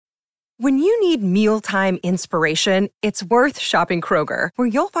When you need mealtime inspiration, it's worth shopping Kroger, where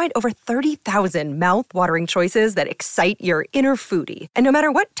you'll find over 30,000 mouth-watering choices that excite your inner foodie. And no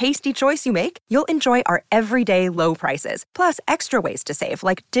matter what tasty choice you make, you'll enjoy our everyday low prices, plus extra ways to save,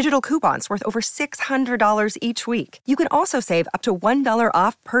 like digital coupons worth over $600 each week. You can also save up to $1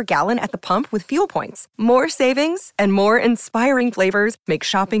 off per gallon at the pump with fuel points. More savings and more inspiring flavors make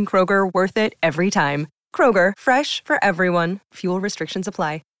shopping Kroger worth it every time. Kroger, fresh for everyone. Fuel restrictions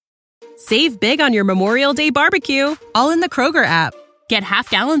apply. Save big on your Memorial Day barbecue, all in the Kroger app. Get half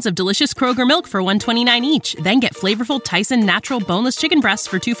gallons of delicious Kroger milk for $1.29 each. Then get flavorful Tyson natural boneless chicken breasts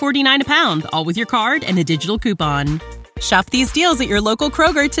for $2.49 a pound, all with your card and a digital coupon. Shop these deals at your local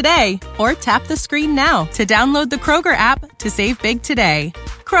Kroger today, or tap the screen now to download the Kroger app to save big today.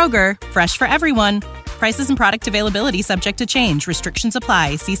 Kroger, fresh for everyone. Prices and product availability subject to change. Restrictions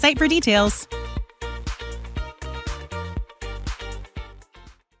apply. See site for details.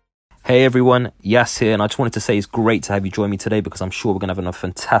 Hey everyone, Yas here, and I just wanted to say it's great to have you join me today because I'm sure we're going to have a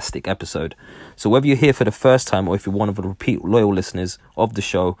fantastic episode. So whether you're here for the first time or if you're one of the repeat loyal listeners of the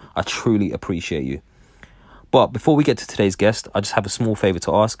show, I truly appreciate you. But before we get to today's guest, I just have a small favour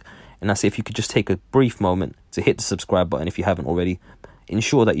to ask, and that's if you could just take a brief moment to hit the subscribe button if you haven't already.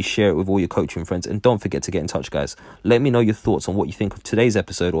 Ensure that you share it with all your coaching friends, and don't forget to get in touch, guys. Let me know your thoughts on what you think of today's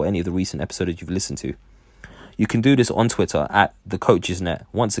episode or any of the recent episodes you've listened to. You can do this on Twitter at @TheCoachesNet.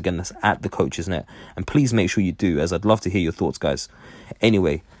 Once again, that's at @TheCoachesNet. And please make sure you do, as I'd love to hear your thoughts, guys.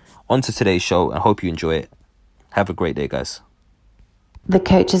 Anyway, on to today's show, and I hope you enjoy it. Have a great day, guys. The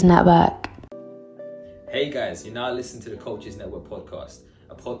Coaches Network. Hey guys, you're now listening to the Coaches Network podcast,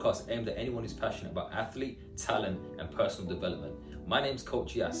 a podcast aimed at anyone who's passionate about athlete, talent, and personal development. My name's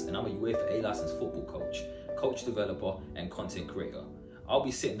Coach Yas, and I'm a UEFA A licensed football coach developer, and content creator. I'll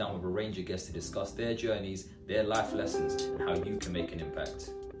be sitting down with a range of guests to discuss their journeys, their life lessons, and how you can make an impact.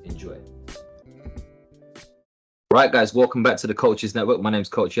 Enjoy. Right, guys, welcome back to the Coaches Network. My name's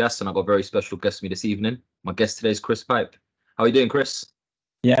Coach Yas, and I've got a very special guest with me this evening. My guest today is Chris Pipe. How are you doing, Chris?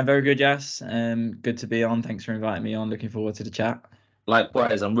 Yeah, very good, Yas. Good to be on. Thanks for inviting me on. Looking forward to the chat.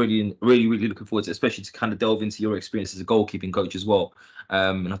 Likewise, I'm really looking forward to it, especially to kind of delve into your experience as a goalkeeping coach as well.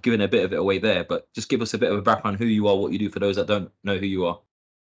 And I've given a bit of it away there, but just give us a bit of a background on who you are, what you do for those that don't know who you are.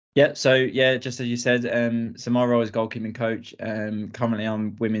 Yeah, just as you said, so my role is goalkeeping coach. Currently,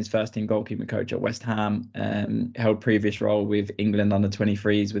 I'm women's first team goalkeeping coach at West Ham. Held previous role with England under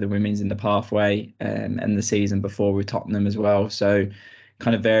 23s with the women's in the pathway, and the season before with Tottenham as well. So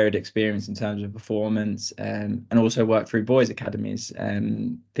kind of varied experience in terms of performance, and also worked through boys academies,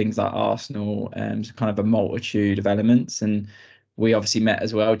 things like Arsenal, so kind of a multitude of elements. And we obviously met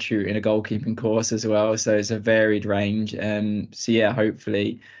as well, tutoring a goalkeeping course as well. So it's a varied range. So yeah,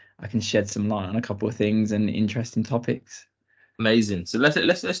 hopefully I can shed some light on a couple of things and interesting topics. Amazing. So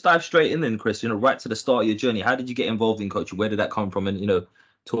let's dive straight in then, Chris. Right to the start of your journey. How did you get involved in coaching? Where did that come from? And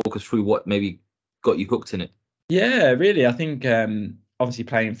talk us through what maybe got you hooked in it. Yeah, really. I think obviously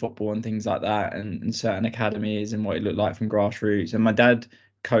playing football and things like that, and certain academies and what it looked like from grassroots. And my dad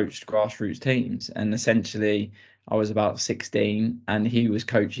coached grassroots teams, and essentially I was about 16 and he was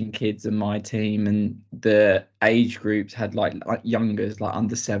coaching kids in my team, and the age groups had like youngers, like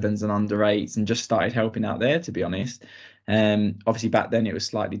under 7s and under 8s, and just started helping out there, to be honest. Obviously back then it was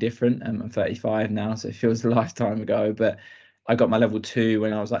slightly different. I'm 35 now, so it feels a lifetime ago, but I got my level 2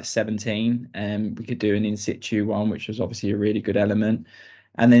 when I was like 17, and we could do an in situ one, which was obviously a really good element.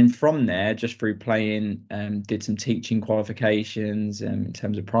 And then from there, just through playing, did some teaching qualifications in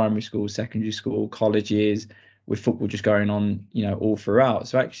terms of primary school, secondary school, colleges, with football just going on, all throughout.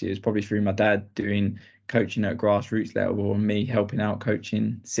 So actually it was probably through my dad doing coaching at grassroots level and me helping out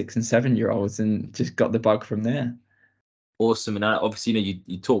coaching 6 and 7-year-olds, and just got the bug from there. Awesome. And obviously,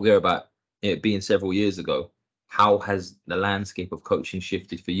 you talked there about it being several years ago. How has the landscape of coaching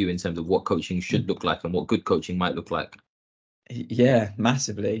shifted for you in terms of what coaching should look like and what good coaching might look like? Yeah,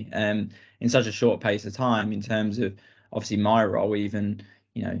 massively. In such a short pace of time, in terms of obviously my role, even,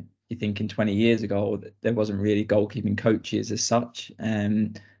 you're thinking 20 years ago, there wasn't really goalkeeping coaches as such.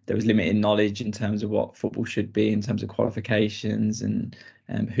 There was limited knowledge in terms of what football should be in terms of qualifications and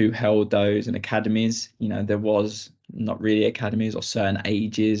who held those, and academies. There was not really academies or certain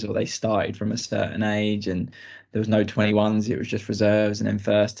ages, or they started from a certain age, and there was no 21s. It was just reserves and then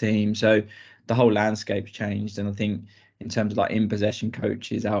first team. So the whole landscape's changed. And I think in terms of like in possession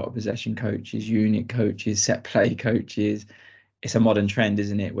coaches, out of possession coaches, unit coaches, set play coaches, it's a modern trend,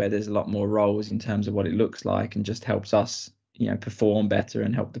 isn't it, where there's a lot more roles in terms of what it looks like, and just helps us, perform better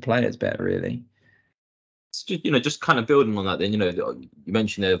and help the players better, really. Just kind of building on that then, you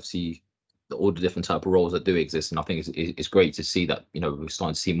mentioned there, obviously all the different type of roles that do exist. And I think it's great to see that, we're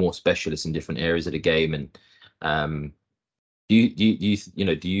starting to see more specialists in different areas of the game. And do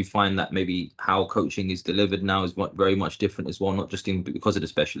you find that maybe how coaching is delivered now is very much different as well, not just because of the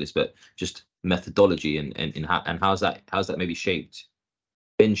specialists, but just methodology and how's that maybe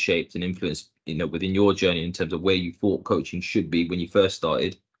been shaped and influenced, within your journey in terms of where you thought coaching should be when you first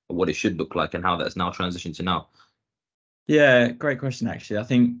started, or what it should look like, and how that's now transitioned to now? Yeah, great question, actually. I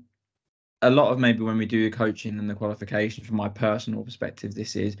think a lot of maybe when we do coaching and the qualifications, from my personal perspective,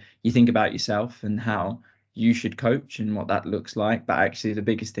 this is you think about yourself and how you should coach and what that looks like. But actually, the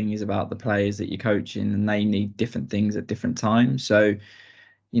biggest thing is about the players that you're coaching, and they need different things at different times. So,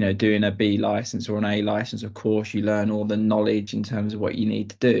 doing a B license or an A license, of course, you learn all the knowledge in terms of what you need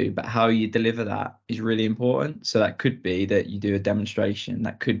to do, but how you deliver that is really important. So that could be that you do a demonstration.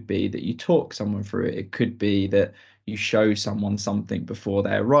 That could be that you talk someone through it. It could be that you show someone something before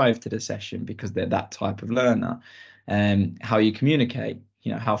they arrive to the session because they're that type of learner. How you communicate,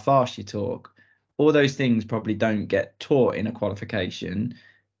 how fast you talk. All those things probably don't get taught in a qualification,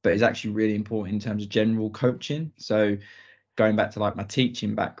 but it's actually really important in terms of general coaching. So going back to like my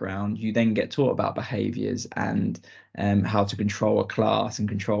teaching background, you then get taught about behaviors and how to control a class and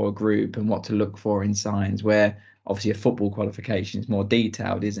control a group and what to look for in signs, where obviously a football qualification is more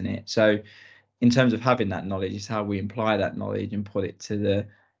detailed, isn't it? So in terms of having that knowledge, is how we apply that knowledge and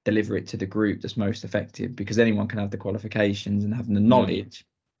deliver it to the group that's most effective, because anyone can have the qualifications and have the knowledge,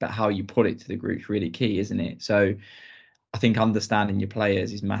 but how you put it to the group is really key, isn't it? So I think understanding your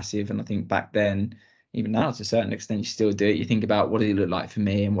players is massive. And I think back then, even now to a certain extent, you still do it. You think about, what does it look like for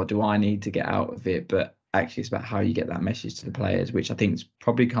me and what do I need to get out of it? But actually, it's about how you get that message to the players, which I think has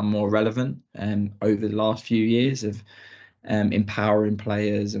probably become more relevant over the last few years of empowering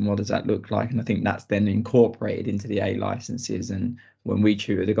players and what does that look like. And I think that's then incorporated into the A licenses. And when we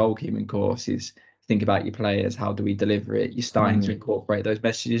tutor the goalkeeping courses, think about your players, how do we deliver it? You're starting to incorporate those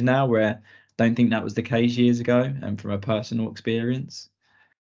messages now, where I don't think that was the case years ago, and from a personal experience.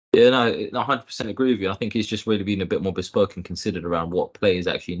 Yeah, no, I 100% agree with you. I think it's just really been a bit more bespoke and considered around what players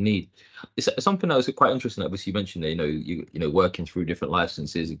actually need. It's something that was quite interesting. Obviously, you mentioned that you working through different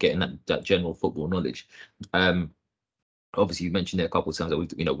licenses and getting that general football knowledge. Obviously, you mentioned there a couple of times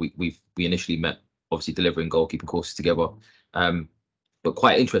that we initially met, obviously delivering goalkeeping courses together. But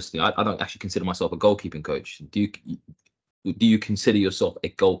quite interesting, I don't actually consider myself a goalkeeping coach. Do you consider yourself a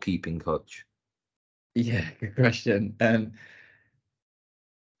goalkeeping coach? Yeah, good question.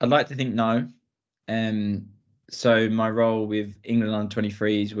 I'd like to think no. So my role with England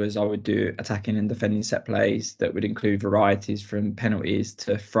under-23s was I would do attacking and defending set plays that would include varieties from penalties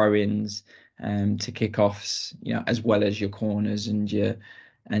to throw-ins, to kick-offs, as well as your corners and your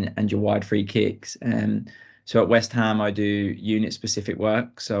wide free kicks. So at West Ham, I do unit-specific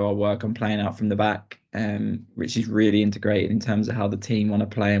work. So I work on playing out from the back, which is really integrated in terms of how the team want to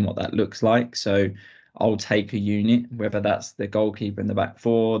play and what that looks like. So I'll take a unit, whether that's the goalkeeper in the back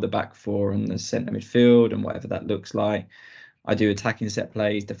four and the centre midfield, and whatever that looks like. I do attacking set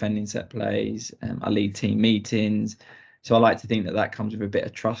plays, defending set plays. I lead team meetings. So I like to think that comes with a bit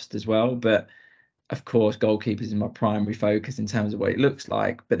of trust as well. But of course, goalkeepers is my primary focus in terms of what it looks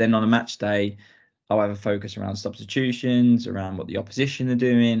like. But then on a match day, I'll have a focus around substitutions, around what the opposition are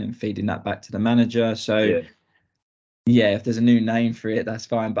doing, and feeding that back to the manager. So yeah, if there's a new name for it, that's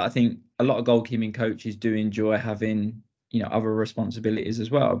fine. But I think a lot of goalkeeping coaches do enjoy having, other responsibilities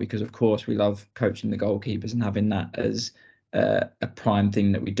as well, because of course we love coaching the goalkeepers and having that as a prime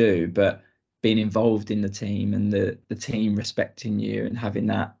thing that we do. But being involved in the team and the team respecting you and having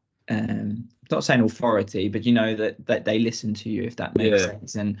that, not saying authority, but that they listen to you, if that makes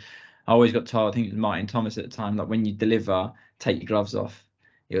sense. And I always got told, I think it was Martin Thomas at the time, like, when you deliver, take your gloves off.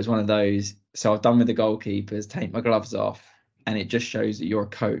 It was one of those. So I've done with the goalkeepers, take my gloves off, and it just shows that you're a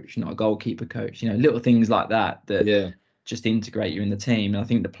coach, not a goalkeeper coach. Little things like that just integrate you in the team. And I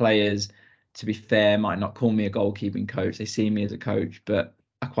think the players, to be fair, might not call me a goalkeeping coach. They see me as a coach, but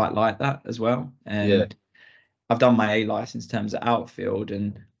I quite like that as well. And I've done my A license in terms of outfield,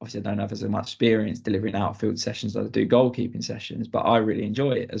 and obviously I don't have as much experience delivering outfield sessions as I do goalkeeping sessions, but I really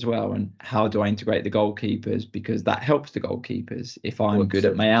enjoy it as well. And how do I integrate the goalkeepers? Because that helps the goalkeepers if I'm good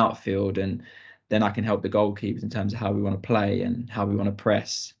at my outfield, and then I can help the goalkeepers in terms of how we want to play and how we want to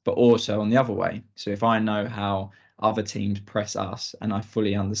press, but also on the other way. So if I know how other teams press us and I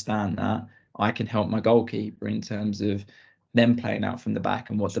fully understand that, I can help my goalkeeper in terms of them playing out from the back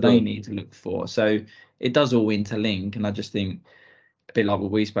and what do they need to look for. So it does all interlink. And I just think, a bit like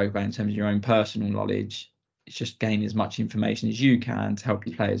what we spoke about in terms of your own personal knowledge, it's just gaining as much information as you can to help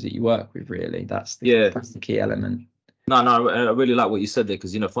your players that you work with, really. That's the key element. No, I really like what you said there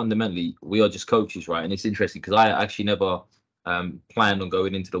because, fundamentally we are just coaches, right? And it's interesting because I actually never planned on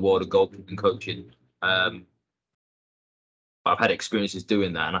going into the world of goalkeeping coaching. I've had experiences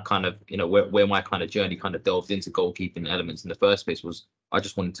doing that, and I kind of, where my kind of journey kind of delved into goalkeeping elements in the first place was I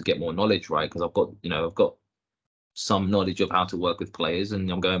just wanted to get more knowledge, right? Because I've got some knowledge of how to work with players,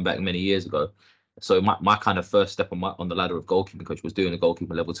 and I'm going back many years ago. So my kind of first step on the ladder of goalkeeping coach was doing a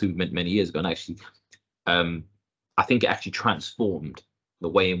goalkeeping level 2 many years ago, and actually, I think it actually transformed the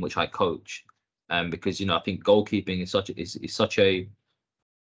way in which I coach, because I think goalkeeping it's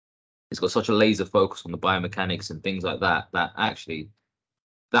got such a laser focus on the biomechanics and things like that actually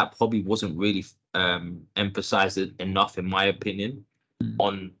that probably wasn't really emphasized enough, in my opinion,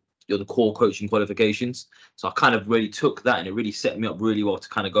 on the core coaching qualifications. So I kind of really took that, and it really set me up really well to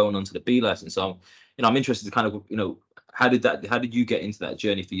kind of going on to the B license. So I'm interested to kind of how did you get into that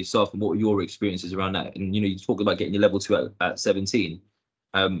journey for yourself, and what were your experiences around that? And you talked about getting your level 2 at 17.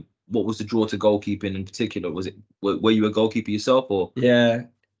 What was the draw to goalkeeping in particular? Were you a goalkeeper yourself, or? Yeah,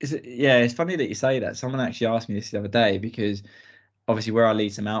 it's funny that you say that. Someone actually asked me this the other day, because obviously where I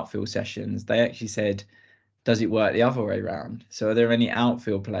lead some outfield sessions, they actually said, does it work the other way around? So are there any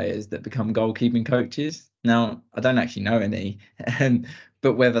outfield players that become goalkeeping coaches? Now, I don't actually know any,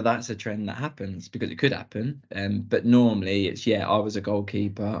 but whether that's a trend that happens, because it could happen. But normally it's, I was a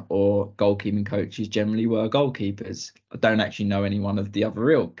goalkeeper, or goalkeeping coaches generally were goalkeepers. I don't actually know anyone of the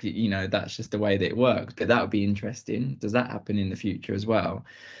other ilk. That's just the way that it works. But that would be interesting. Does that happen in the future as well?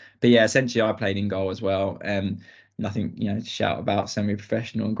 But yeah, essentially I played in goal as well. Nothing, to shout about,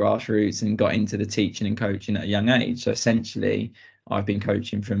 semi-professional and grassroots, and got into the teaching and coaching at a young age. So essentially I've been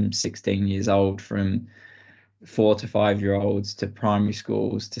coaching from 16 years old, from 4 to 5-year-olds, to primary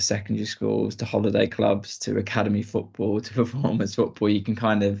schools, to secondary schools, to holiday clubs, to academy football, to performance football. You can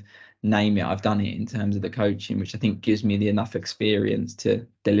kind of name it. I've done it in terms of the coaching, which I think gives me the enough experience to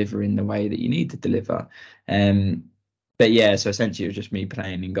deliver in the way that you need to deliver. But yeah, so essentially it was just me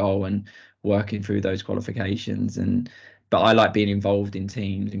playing in goal and working through those qualifications. But I like being involved in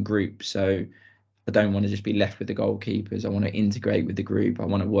teams and groups. So I don't want to just be left with the goalkeepers. I want to integrate with the group. I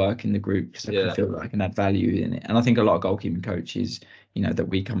want to work in the group because I can feel that I can add value in it. And I think a lot of goalkeeping coaches, that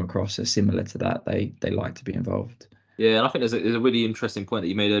we come across, are similar to that. They like to be involved. Yeah, and I think there's a really interesting point that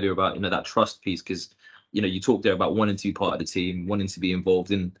you made earlier about that trust piece, because you talked there about wanting to be part of the team, wanting to be involved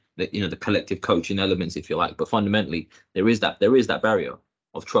in the collective coaching elements, if you like. But fundamentally, there is that barrier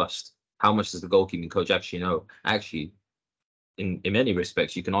of trust. How much does the goalkeeping coach actually know? Actually, in many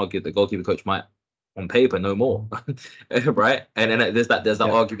respects, you can argue the goalkeeping coach might, on paper, know more, right? And then there's that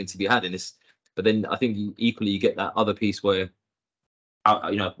argument to be had in this. But then I think equally you get that other piece where,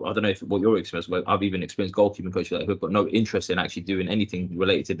 I don't know what your experience was. I've even experienced goalkeeping coaches who've got no interest in actually doing anything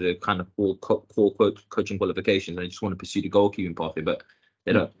related to the kind of core coaching qualifications, and they just want to pursue the goalkeeping pathway. But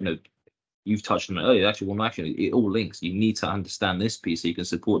they don't, you've touched on it earlier. Actually, it all links. You need to understand this piece so you can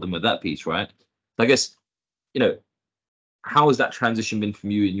support them with that piece, right? So I guess, how has that transition been from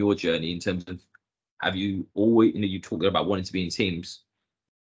you in your journey, in terms of, have you always, you talked about wanting to be in teams.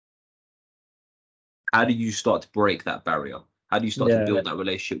 How do you start to break that barrier? How do you start to build that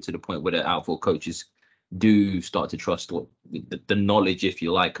relationship to the point where the outfield coaches do start to trust the knowledge, if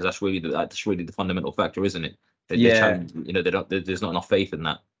you like? Because that's really the fundamental factor, isn't it? There's not enough faith in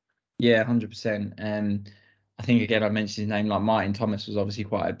that. Yeah, 100%. And I think, again, I mentioned his name, like Martin Thomas was obviously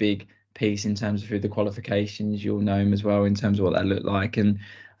quite a big piece in terms of through the qualifications. You'll know him as well in terms of what that looked like. And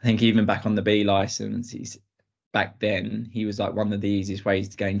I think even back on the B license, back then he was like, one of the easiest ways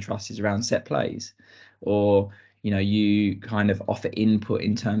to gain trust is around set plays, or you kind of offer input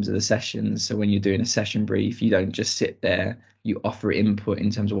in terms of the sessions. So when you're doing a session brief, you don't just sit there, you offer input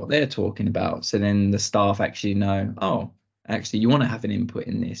in terms of what they're talking about. So then the staff actually know, oh, actually you want to have an input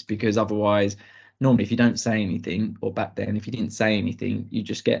in this, because otherwise, normally if you don't say anything, or back then if you didn't say anything, you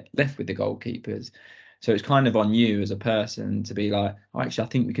just get left with the goalkeepers. So it's kind of on you as a person to be like, oh, actually, I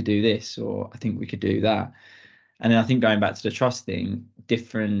think we could do this, or I think we could do that. And then I think going back to the trust thing,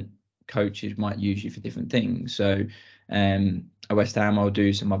 different coaches might use you for different things. So at West Ham, I'll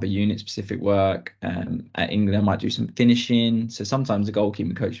do some other unit specific work. At England, I might do some finishing. So sometimes the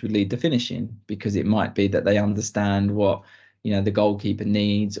goalkeeping coach would lead the finishing, because it might be that they understand what the goalkeeper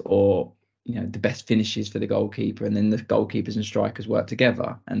needs, or the best finishes for the goalkeeper, and then the goalkeepers and strikers work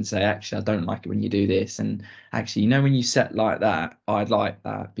together and say, actually, I don't like it when you do this, and actually, when you set like that, I'd like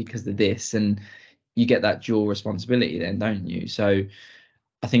that because of this. And you get that dual responsibility then, don't you? So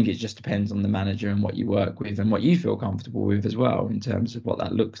I think it just depends on the manager and what you work with and what you feel comfortable with as well, in terms of what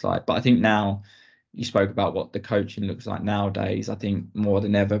that looks like. But I think now, you spoke about what the coaching looks like nowadays. I think more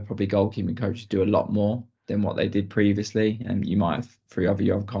than ever, probably goalkeeping coaches do a lot more than what they did previously. And you might have through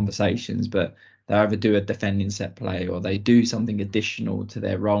other conversations, but they either do a defending set play or they do something additional to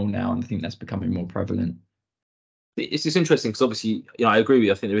their role now. And I think that's becoming more prevalent. It's just interesting because obviously, I agree with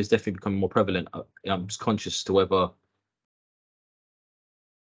you. I think there is definitely becoming more prevalent. I'm just conscious to whether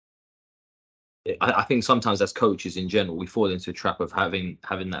I think sometimes as coaches in general, we fall into a trap of having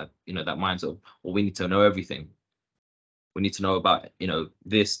that, that mindset of, well, we need to know everything. We need to know about,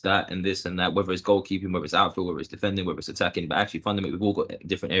 this, that, and this and that, whether it's goalkeeping, whether it's outfield, whether it's defending, whether it's attacking. But actually, fundamentally, we've all got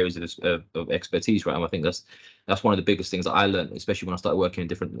different areas of expertise, right? And I think that's one of the biggest things that I learned, especially when I started working in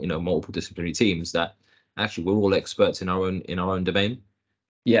different, multiple disciplinary teams, that actually we're all experts in our own domain.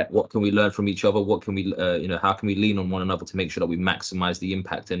 Yeah. What can we learn from each other? What can we, how can we lean on one another to make sure that we maximize the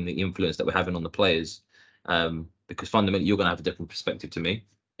impact and the influence that we're having on the players? Because fundamentally, you're going to have a different perspective to me.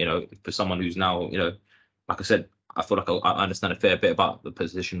 For someone who's now, like I said, I feel like I understand a fair bit about the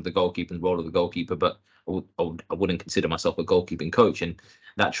position of the goalkeeper and the role of the goalkeeper, but I wouldn't consider myself a goalkeeping coach. And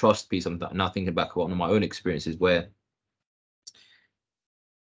that trust piece, I'm now thinking back on one of my own experiences where,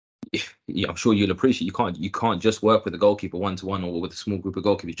 I'm sure you'll appreciate, you can't just work with a goalkeeper one-to-one or with a small group of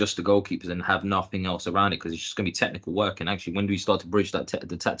goalkeepers, just the goalkeepers, and have nothing else around it, because it's just going to be technical work. And actually, when do we start to bridge that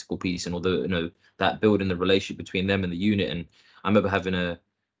the tactical piece and all the that building the relationship between them and the unit? And I remember having a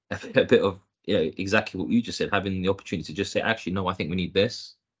bit of exactly what you just said, having the opportunity to just say, actually, no, I think we need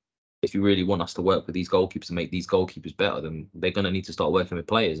this. If you really want us to work with these goalkeepers and make these goalkeepers better, then they're going to need to start working with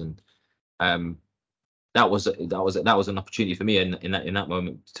players. And that was an opportunity for me in that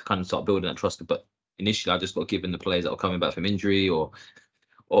moment to kind of start building that trust. But initially, I just got given the players that were coming back from injury or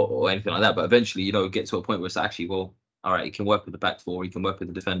anything like that. But eventually, get to a point where it's actually, well, all right, he can work with the back four, he can work with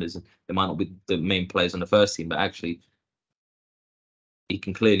the defenders. They might not be the main players on the first team, but actually, he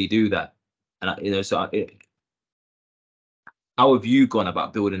can clearly do that. And how have you gone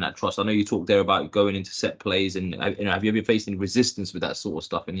about building that trust? I know you talked there about going into set plays, and have you ever faced any resistance with that sort of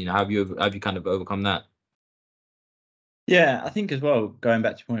stuff? And have you kind of overcome that? Yeah, I think as well, going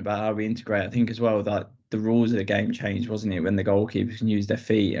back to your point about how we integrate, I think as well that the rules of the game changed, wasn't it? When the goalkeepers can use their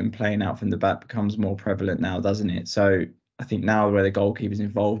feet and playing out from the back becomes more prevalent now, doesn't it? So I think now where the goalkeeper's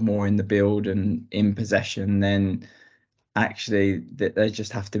involved more in the build and in possession, then actually they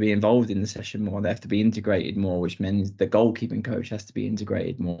just have to be involved in the session more. They have to be integrated more, which means the goalkeeping coach has to be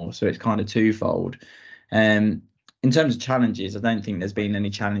integrated more. So it's kind of twofold. In terms of challenges, I don't think there's been any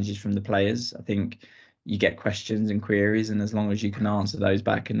challenges from the players. I think you get questions and queries, and as long as you can answer those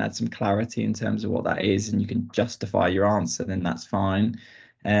back and add some clarity in terms of what that is, and you can justify your answer, then that's fine.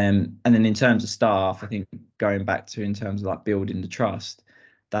 And then in terms of staff, I think going back to in terms of like building the trust,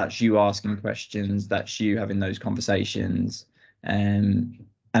 that's you asking questions, that's you having those conversations, and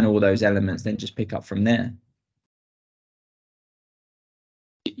all those elements then just pick up from there.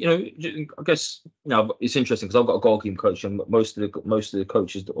 I guess it's interesting because I've got a goalkeeping coach, and most of the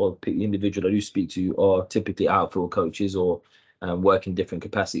coaches or the individual I do speak to are typically outfield coaches or work in different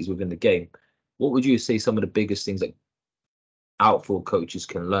capacities within the game. What would you say some of the biggest things that outfield coaches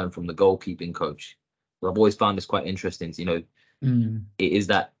can learn from the goalkeeping coach? I've always found this quite interesting. It is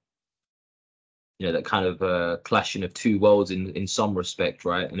that that kind of clashing of two worlds in some respect,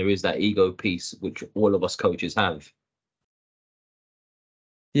 right? And there is that ego piece which all of us coaches have.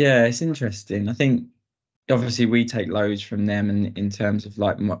 Yeah, it's interesting. I think obviously we take loads from them, and in terms of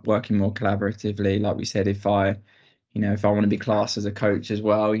like working more collaboratively. Like we said, if I want to be classed as a coach as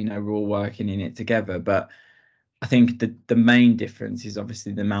well, we're all working in it together. But I think the main difference is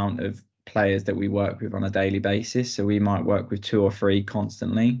obviously the amount of players that we work with on a daily basis. So we might work with 2 or 3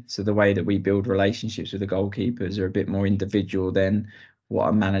 constantly. So the way that we build relationships with the goalkeepers are a bit more individual than what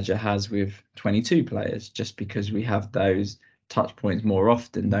a manager has with 22 players, just because we have those touch points more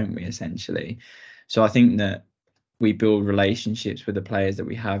often, don't we, essentially? So I think that we build relationships with the players that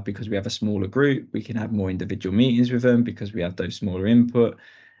we have because we have a smaller group. We can have more individual meetings with them because we have those smaller input.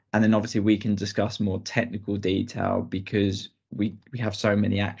 And then obviously we can discuss more technical detail because we have so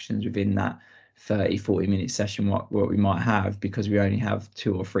many actions within that 30-40 minute session what we might have, because we only have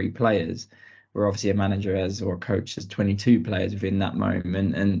 2 or 3 players, where obviously a manager has or a coach has 22 players within that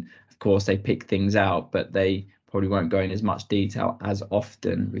moment. And of course they pick things out, but they probably won't go in as much detail as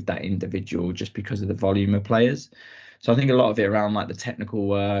often with that individual just because of the volume of players. So I think a lot of it around like the technical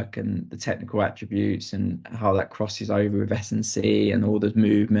work and the technical attributes and how that crosses over with S&C and all those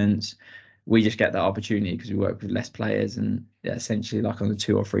movements, we just get that opportunity because we work with less players and essentially like on a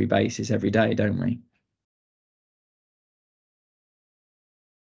 2 or 3 basis every day, don't we?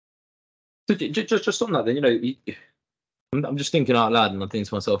 So just on that, then, I'm just thinking out loud and I'm thinking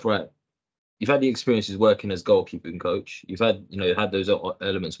to myself, right, you've had the experiences working as goalkeeping coach. You've had, had those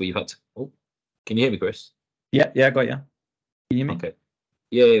elements where you've had to. Oh, can you hear me, Chris? Yeah, I got you. Can you hear me? Okay.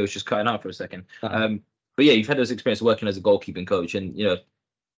 Yeah, it was just cutting out for a second. But yeah, you've had those experiences working as a goalkeeping coach, and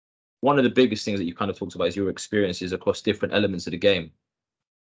one of the biggest things that you kind of talked about is your experiences across different elements of the game.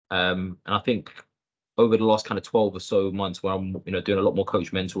 And I think over the last kind of 12 or so months, where I'm doing a lot more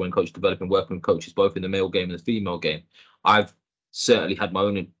coach mentoring, coach development, working with coaches both in the male game and the female game, I've certainly had my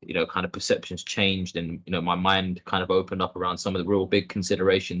own kind of perceptions changed, and my mind kind of opened up around some of the real big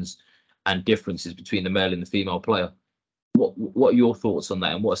considerations and differences between the male and the female player. What are your thoughts on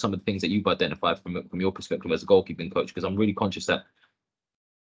that, and what are some of the things that you've identified from your perspective as a goalkeeping coach? Because I'm really conscious that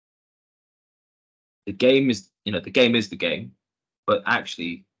the game is the game, but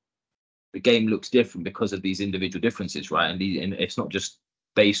actually the game looks different because of these individual differences, right? And it's not just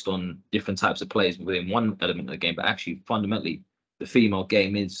based on different types of players within one element of the game, but actually fundamentally the female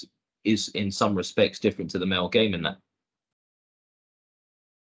game is in some respects different to the male game in that.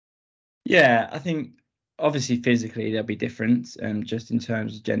 Yeah, I think obviously physically there'll be difference, just in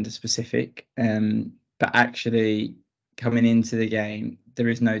terms of gender specific. But actually coming into the game, there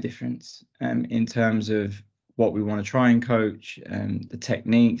is no difference in terms of what we want to try and coach, the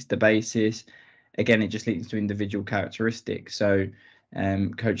techniques, the basis. Again, it just leads to individual characteristics. So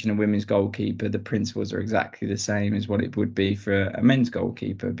coaching a women's goalkeeper, the principles are exactly the same as what it would be for a men's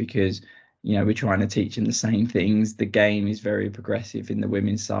goalkeeper, because we're trying to teach them the same things. The game is very progressive in the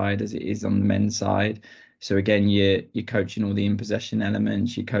women's side as it is on the men's side. So again, you're coaching all the in possession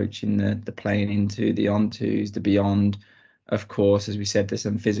elements, you're coaching the playing into, the ontos, the beyond. Of course, as we said, there's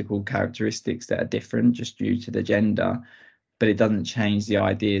some physical characteristics that are different just due to the gender, but it doesn't change the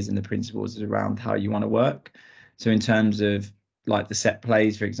ideas and the principles around how you want to work. So in terms of like the set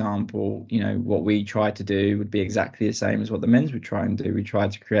plays, for example, what we try to do would be exactly the same as what the men's would try and do. We try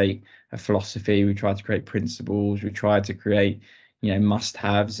to create a philosophy, we try to create principles, we try to create,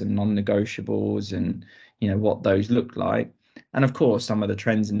 must-haves and non-negotiables, and what those look like. And of course, some of the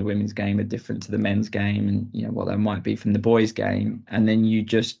trends in the women's game are different to the men's game, and what that might be from the boys' game. And then you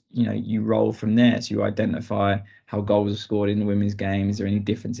just, you roll from there. So you identify how goals are scored in the women's game. Is there any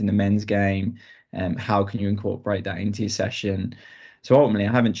difference in the men's game? How can you incorporate that into your session? So ultimately,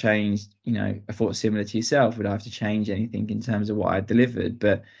 I haven't changed. I thought similar to yourself, would I have to change anything in terms of what I delivered?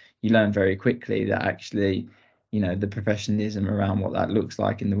 But you learn very quickly that actually, the professionalism around what that looks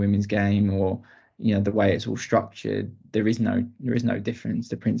like in the women's game, or the way it's all structured, there is no difference.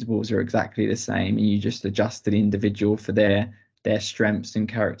 The principles are exactly the same, and you just adjust the individual for their strengths and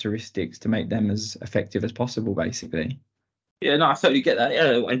characteristics to make them as effective as possible, basically. Yeah, no, I totally get that.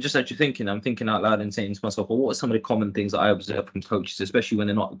 Yeah, and just actually I'm thinking out loud and saying to myself, well, what are some of the common things that I observe from coaches, especially when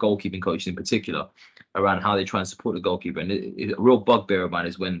they're not goalkeeping coaches in particular, around how they try and support the goalkeeper? And a real bugbear of mine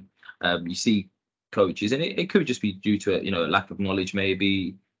is when you see coaches, and it could just be due to a lack of knowledge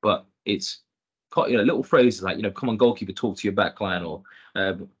maybe, but it's little phrases like come on goalkeeper, talk to your back line, or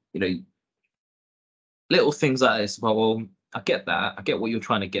little things like this. Well, I get that. I get what you're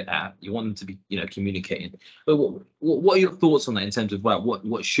trying to get at. You want them to be, communicating. But what are your thoughts on that in terms of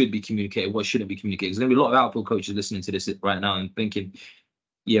what should be communicated, what shouldn't be communicated? There's going to be a lot of outfield coaches listening to this right now and thinking,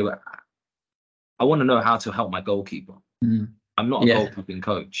 yeah, I want to know how to help my goalkeeper. I'm not a goalkeeping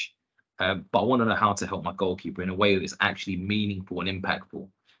coach, but I want to know how to help my goalkeeper in a way that's actually meaningful and impactful.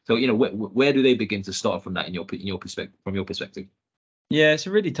 So, where do they begin to start from that in your perspective, from your perspective? Yeah, it's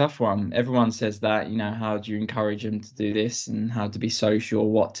a really tough one. Everyone says that, how do you encourage them to do this and how to be social,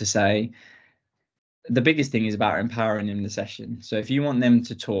 what to say? The biggest thing is about empowering them in the session. So if you want them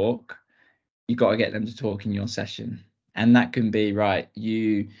to talk, you've got to get them to talk in your session. And that can be, right,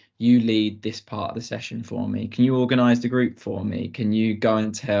 you lead this part of the session for me. Can you organize the group for me? Can you go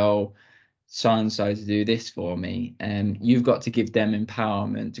and tell so-and-so to do this for me? And you've got to give them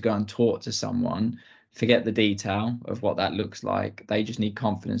empowerment to go and talk to someone. Forget the detail of what that looks like. They just need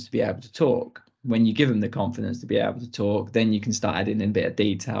confidence to be able to talk. When you give them the confidence to be able to talk, then you can start adding in a bit of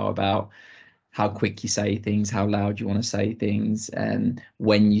detail about how quick you say things, how loud you want to say things, and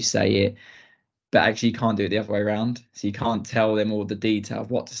when you say it. But actually, you can't do it the other way around. So you can't tell them all the detail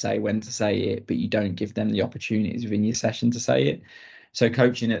of what to say, when to say it, but you don't give them the opportunities within your session to say it. So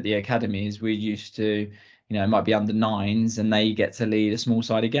coaching at the academies, we're used to, it might be under nines, and they get to lead a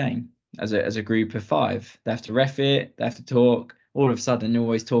small-sided game as a group of 5. They have to ref it, they have to talk. All of a sudden, they're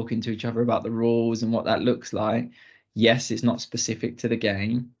always talking to each other about the rules and what that looks like. Yes, it's not specific to the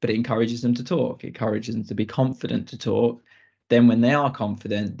game, but it encourages them to talk. It encourages them to be confident to talk. Then when they are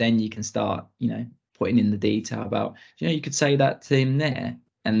confident, then you can start, putting in the detail about, you could say that to him there.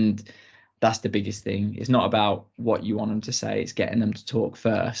 And that's the biggest thing. It's not about what you want them to say, it's getting them to talk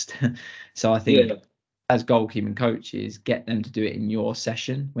first. So I think as goalkeeping coaches, get them to do it in your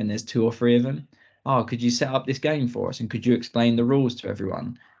session when there's 2 or 3 of them. oh, could you set up this game for us? And could you explain the rules to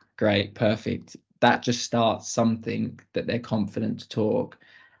everyone? Great, perfect. That just starts something that they're confident to talk.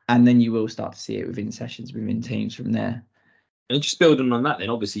 And then you will start to see it within sessions, within teams from there. And just building on that, then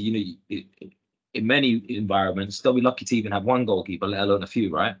obviously, in many environments, they'll be lucky to even have one goalkeeper, let alone a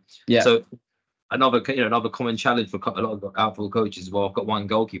few, right? Yeah. So another common challenge for a lot of outfield coaches is, well, I've got one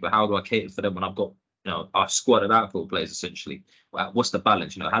goalkeeper. How do I cater for them when I've got a squad of outfield players essentially? What's the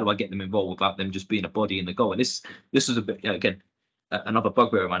balance? How do I get them involved without them just being a body in the goal? And this was a bit, again, another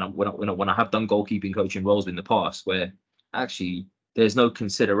bugbear of mine when I have done goalkeeping coaching roles in the past, where actually there's no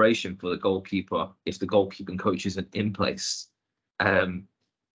consideration for the goalkeeper if the goalkeeping coach isn't in place.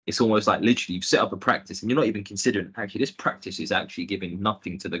 It's almost like literally you've set up a practice and you're not even considering actually this practice is actually giving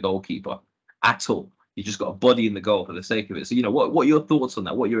nothing to the goalkeeper at all. You just got a body in the goal for the sake of it. So what are your thoughts on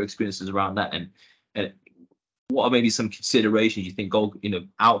that? What are your experiences around that, and what are maybe some considerations you think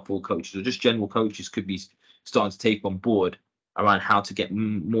outfield coaches or just general coaches could be starting to take on board around how to get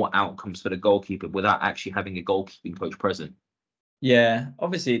more outcomes for the goalkeeper without actually having a goalkeeping coach present? Yeah,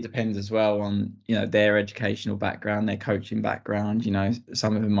 obviously it depends as well on, their educational background, their coaching background.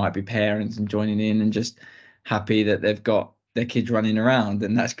 Some of them might be parents and joining in and just happy that they've got their kids running around,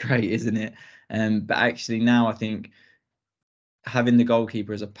 and that's great, isn't it? But actually now I think having the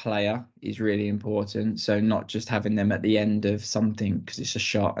goalkeeper as a player is really important. So not just having them at the end of something because it's a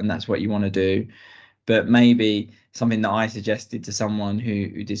shot and that's what you want to do, but maybe something that I suggested to someone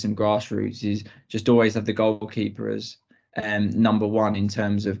who did some grassroots is just always have the goalkeeper as number one in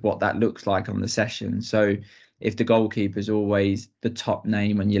terms of what that looks like on the session. So if the goalkeeper is always the top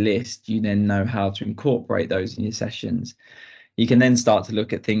name on your list, you then know how to incorporate those in your sessions. You can then start to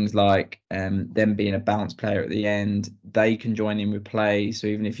look at things like them being a bounce player at the end. They can join in with play. So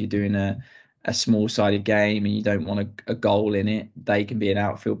even if you're doing a small-sided game and you don't want a goal in it, they can be an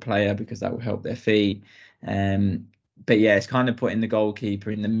outfield player because that will help their feet. But yeah, it's kind of putting the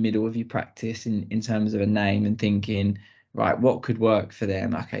goalkeeper in the middle of your practice in terms of a name and thinking, right, what could work for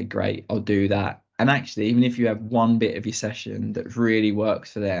them? Okay, great, I'll do that. And actually, even if you have one bit of your session that really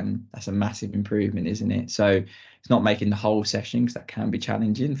works for them, that's a massive improvement, isn't it? So it's not making the whole session, because that can be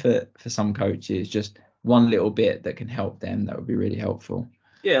challenging for some coaches. Just one little bit that can help them, that would be really helpful.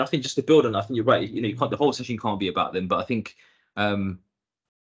 Yeah, I think just to build on that, I think you're right. You can't, the whole session can't be about them, but I think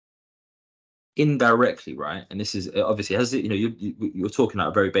indirectly, right? And this is obviously has it. You're talking at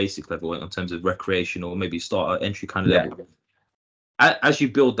a very basic level in terms of recreational, maybe start entry kind of level. As you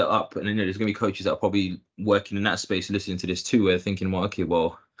build that up, and there's going to be coaches that are probably working in that space, listening to this too, where they're thinking, well, okay,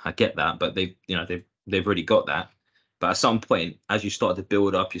 well, I get that, but they've already got that. But at some point, as you start to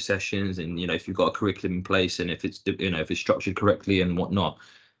build up your sessions, and if you've got a curriculum in place, and if it's if it's structured correctly and whatnot,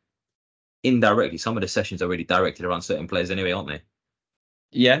 indirectly, some of the sessions are already directed around certain players anyway, aren't they?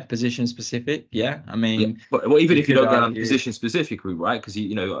 Yeah, position specific. Yeah, I mean, yeah. Well, even if you don't go down position specific route, right? Because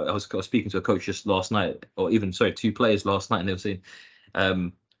I was speaking to a coach just last night, or even two players last night, and they were saying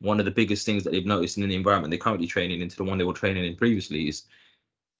one of the biggest things that they've noticed in the environment they're currently training into the one they were training in previously is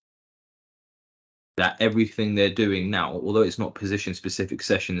that everything they're doing now, although it's not position specific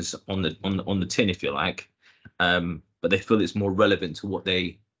sessions on the tin, if you like, but they feel it's more relevant to what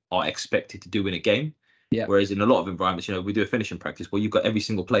they are expected to do in a game. Yeah. Whereas in a lot of environments, we do a finishing practice where you've got every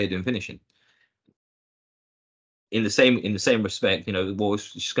single player doing finishing. In the same respect, well,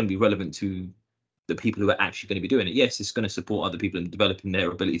 it's just going to be relevant to the people who are actually going to be doing it. Yes, it's going to support other people in developing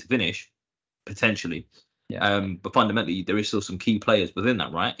their ability to finish, potentially. Yeah. But fundamentally, there is still some key players within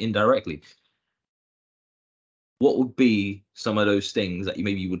that, right? Indirectly. What would be some of those things that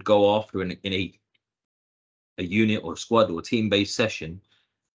you would go after in a unit or a squad or a team-based session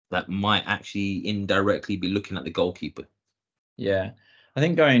that might actually indirectly be looking at the goalkeeper? Yeah, I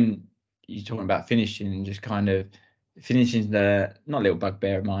think you're talking about finishing and just kind of finishing the, not a little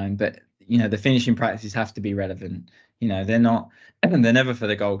bugbear of mine, but the finishing practices have to be relevant. They're never for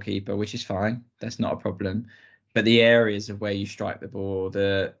the goalkeeper, which is fine. That's not a problem. But the areas of where you strike the ball,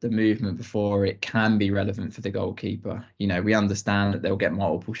 the movement before it, can be relevant for the goalkeeper. We understand that they'll get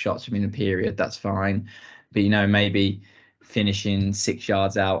multiple shots within a period. That's fine. But maybe finishing 6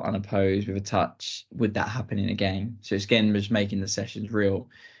 yards out unopposed with a touch, would that happen in a game? So it's again just making the sessions real.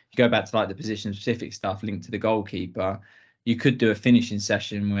 You go back to like the position specific stuff linked to the goalkeeper, you could do a finishing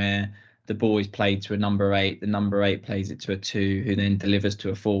session where the ball is played to a number 8, the number 8 plays it to a 2, who then delivers to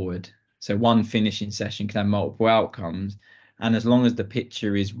a forward. So one finishing session can have multiple outcomes, and as long as the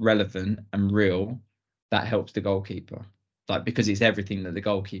picture is relevant and real, that helps the goalkeeper. Like, because it's everything that the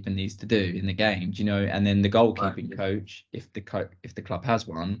goalkeeper needs to do in the game, and then the goalkeeping coach, if the club has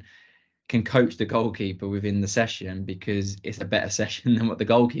one, can coach the goalkeeper within the session because it's a better session than what the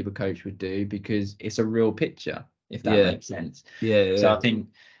goalkeeper coach would do, because it's a real picture, if that makes sense. So I think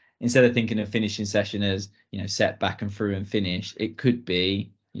instead of thinking of finishing session as, set back and through and finish, it could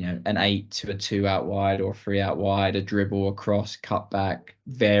be, an 8 to a 2 out wide or a 3 out wide, a dribble, a cross, cut back,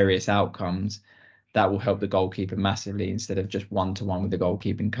 various outcomes that will help the goalkeeper massively, instead of just 1-to-1 with the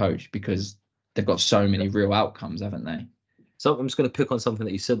goalkeeping coach, because they've got so many real outcomes, haven't they? So I'm just going to pick on something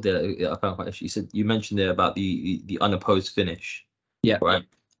that you said there. I found quite interesting. You mentioned there about the unopposed finish. Yeah. Right.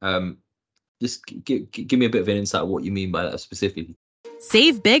 Just give me a bit of an insight of what you mean by that specifically.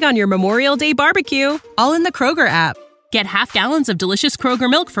 Save big on your Memorial Day barbecue, all in the Kroger app. Get half gallons of delicious Kroger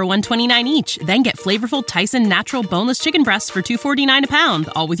milk for $1.29 each. Then get flavorful Tyson natural boneless chicken breasts for $2.49 a pound,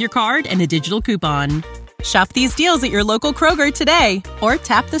 all with your card and a digital coupon. Shop these deals at your local Kroger today, or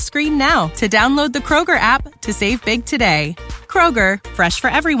tap the screen now to download the Kroger app to save big today. Kroger, fresh for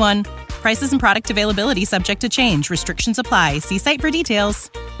everyone. Prices and product availability subject to change. Restrictions apply. See site for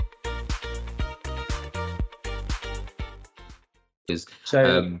details.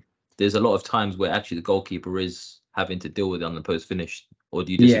 So there's a lot of times where actually the goalkeeper is having to deal with the unopposed finish, or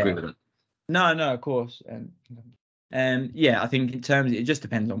do you disagree with that? No, of course. I think in terms, it just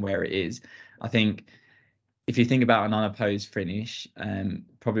depends on where it is. I think if you think about an unopposed finish,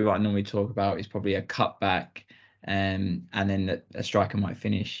 probably what I normally talk about is probably a cutback, and then a striker might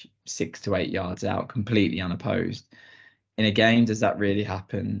finish 6 to 8 yards out, completely unopposed. In a game, does that really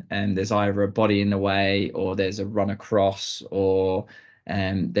happen? And there's either a body in the way, or there's a run across, or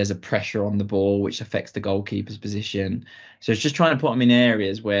there's a pressure on the ball which affects the goalkeeper's position. So it's just trying to put them in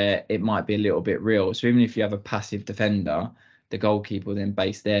areas where it might be a little bit real. So even if you have a passive defender, the goalkeeper will then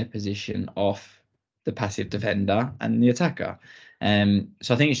base their position off the passive defender and the attacker.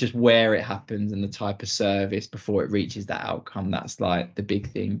 So I think it's just where it happens and the type of service before it reaches that outcome. That's like the big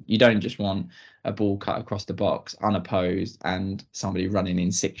thing. You don't just want a ball cut across the box unopposed and somebody running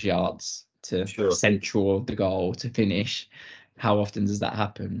in 6 yards to central of the goal to finish. How often does that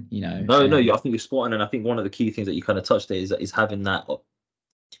happen? No, I think you're spot on, and I think one of the key things that you kind of touched there is having that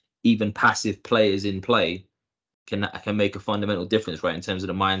even passive players in play can make a fundamental difference, right? In terms of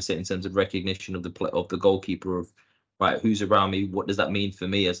the mindset, in terms of recognition of the goalkeeper, of right, who's around me, what does that mean for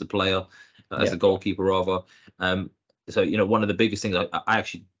me as a player, as a goalkeeper rather. So one of the biggest things I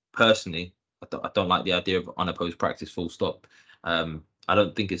actually personally I don't like the idea of unopposed practice, full stop. I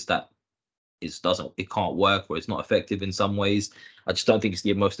don't think it can't work, or it's not effective in some ways. I just don't think it's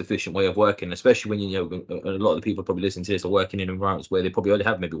the most efficient way of working, especially when a lot of the people probably listening to this are working in environments where they probably only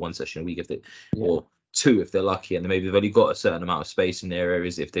have maybe one session a week or 2 if they're lucky, and maybe they've only got a certain amount of space in their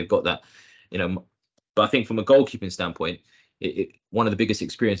areas if they've got that, But I think from a goalkeeping standpoint, one of the biggest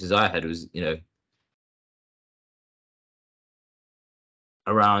experiences I had was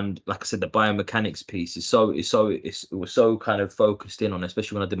around, like I said, the biomechanics piece it was so kind of focused in on,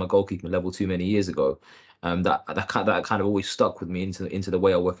 especially when I did my goalkeeping level 2 many years ago. That kind of always stuck with me into the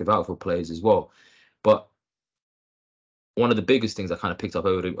way I work with outfield players as well. But one of the biggest things I kind of picked up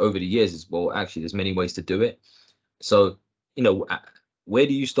over the years is, well, actually, there's many ways to do it. So, where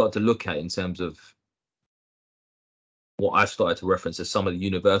do you start to look at in terms of what I've started to reference as some of the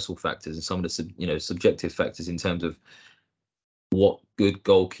universal factors and some of the subjective factors in terms of what good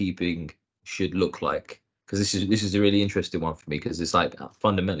goalkeeping should look like? Because this is a really interesting one for me, because it's like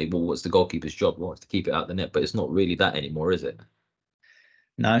fundamentally, well, what's the goalkeeper's job? Well, it's to keep it out the net, but it's not really that anymore, is it?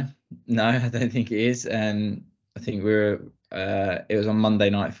 No, I don't think it is. I think it was on Monday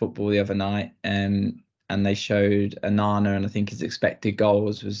Night Football the other night, and they showed Anana, and I think his expected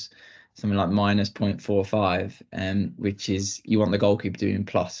goals was something like -0.45, which is, you want the goalkeeper doing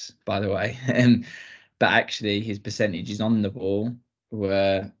plus, by the way. But actually his percentages on the ball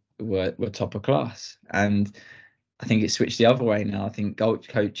were top of class. And I think it's switched the other way now. I think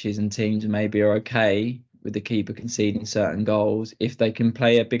coaches and teams maybe are okay with the keeper conceding certain goals if they can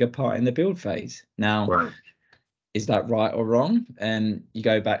play a bigger part in the build phase. Now, right. Is that right or wrong? And you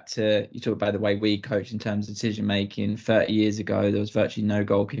go back to, you talk about the way we coach in terms of decision making. 30 years ago, there was virtually no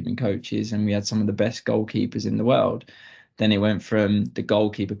goalkeeping coaches, and we had some of the best goalkeepers in the world. Then it went from the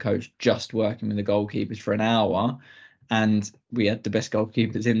goalkeeper coach just working with the goalkeepers for an hour, and we had the best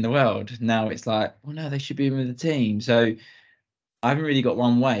goalkeepers in the world. Now it's like, well, no, they should be in with the team. So I haven't really got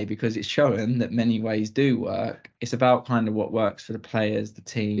one way, because it's shown that many ways do work. It's about kind of what works for the players, the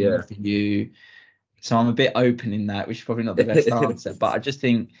team, for you. So I'm a bit open in that, which is probably not the best answer. But I just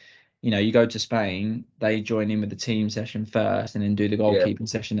think, you go to Spain, they join in with the team session first and then do the goalkeeping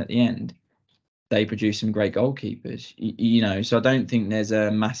session at the end. They produce some great goalkeepers, so I don't think there's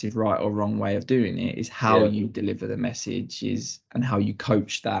a massive right or wrong way of doing it. It's how you deliver the message and how you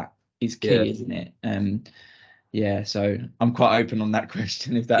coach that is key, isn't it? Yeah, so I'm quite open on that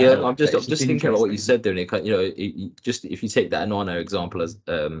question. If that Yeah, helps, I'm just thinking about what you said there, Nick. Just if you take that Anano example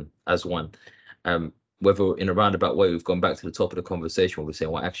as one, whether in a roundabout way we've gone back to the top of the conversation where we're saying,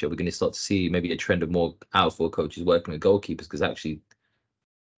 well, actually, we're going to start to see maybe a trend of more outfield coaches working with goalkeepers because actually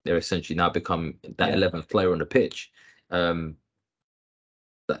they're essentially now become that 11th player on the pitch.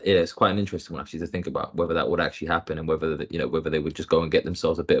 It's quite an interesting one actually to think about whether that would actually happen and whether whether they would just go and get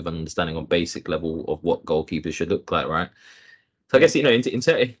themselves a bit of an understanding on basic level of what goalkeepers should look like, right? So I guess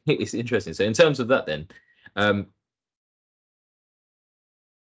it's interesting. So in terms of that, then,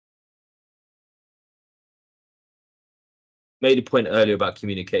 made a point earlier about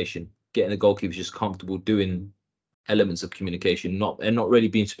communication, getting the goalkeepers just comfortable doing elements of communication, not really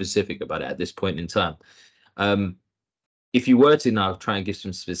being specific about it at this point in time. If you were to now try and give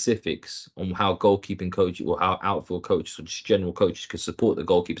some specifics on how goalkeeping coaches or how outfield coaches or just general coaches could support the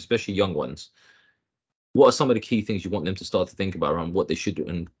goalkeeper, especially young ones, what are some of the key things you want them to start to think about around what they should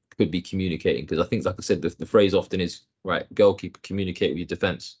and could be communicating? Because I think, like I said, the phrase often is, right, goalkeeper, communicate with your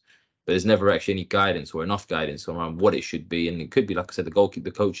defense. But there's never actually any guidance or enough guidance around what it should be. And it could be, like I said,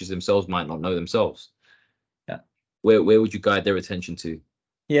 the coaches themselves might not know themselves. Yeah. Where would you guide their attention to?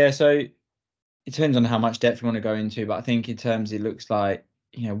 Yeah, so it depends on how much depth you want to go into, but I think in terms it looks like,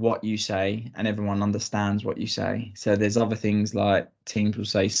 what you say and everyone understands what you say. So there's other things like teams will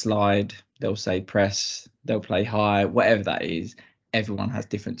say slide, they'll say press, they'll play high, whatever that is. Everyone has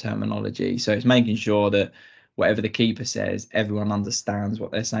different terminology. So it's making sure that whatever the keeper says, everyone understands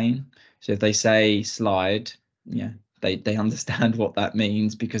what they're saying. So if they say slide, they understand what that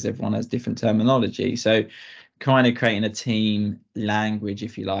means because everyone has different terminology. So kind of creating a team language,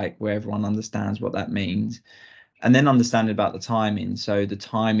 if you like, where everyone understands what that means. And then understanding about the timing. So the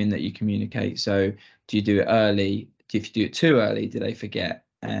timing that you communicate. So do you do it early? If you do it too early, do they forget?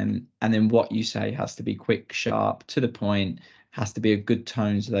 And then what you say has to be quick, sharp, to the point, has to be a good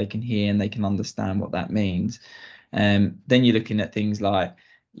tone so they can hear and they can understand what that means. Then you're looking at things like,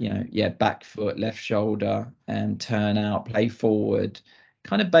 back foot, left shoulder, and turn out, play forward,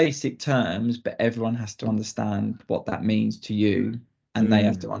 kind of basic terms, but everyone has to understand what that means to you and they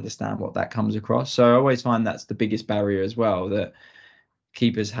have to understand what that comes across. So I always find that's the biggest barrier as well, that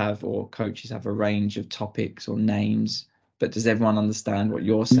keepers have or coaches have a range of topics or names, but does everyone understand what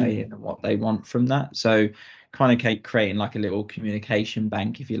you're saying and what they want from that? So kind of creating like a little communication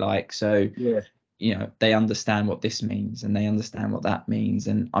bank, if you like. So they understand what this means and they understand what that means,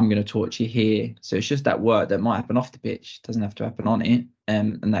 and I'm going to talk to you here. So it's just that work that might happen off the pitch, it doesn't have to happen on it,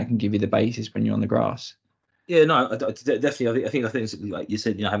 and that can give you the basis when you're on the grass. Yeah, no, definitely. I think it's like you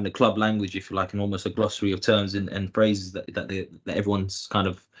said, having the club language, if you like, and almost a glossary of terms and phrases that everyone's kind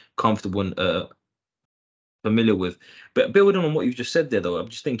of comfortable and familiar with. But building on what you've just said there, though, I'm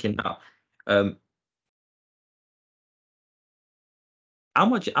just thinking now, how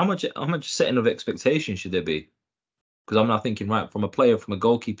much setting of expectation should there be? Because I'm now thinking, right, from a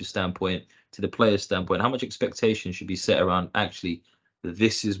goalkeeper standpoint to the player standpoint, how much expectation should be set around actually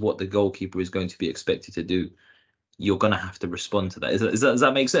this is what the goalkeeper is going to be expected to do. You're going to have to respond to that. Does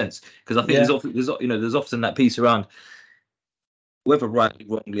that make sense? Because I think there's often that piece around, whether rightly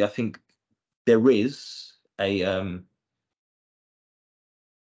or wrongly, I think there is a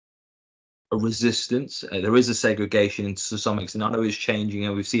resistance. There is a segregation to some extent. I know it's changing,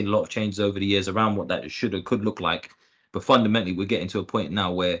 and we've seen a lot of changes over the years around what that should or could look like. But fundamentally, we're getting to a point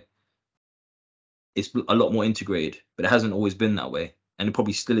now where it's a lot more integrated, but it hasn't always been that way. And it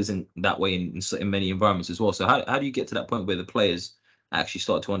probably still isn't that way in many environments as well. So how do you get to that point where the players actually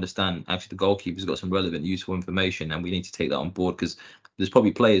start to understand, actually the goalkeeper's got some relevant, useful information, and we need to take that on board? Because there's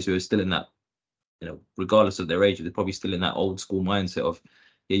probably players who are still in that, regardless of their age, they're probably still in that old school mindset of,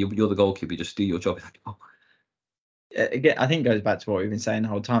 you're the goalkeeper, just do your job. Again, I think it goes back to what we've been saying the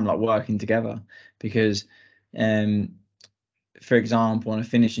whole time, like working together. Because, for example, on a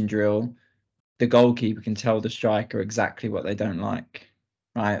finishing drill, the goalkeeper can tell the striker exactly what they don't like,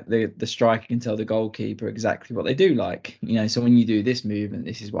 right? The striker can tell the goalkeeper exactly what they do like. So when you do this movement,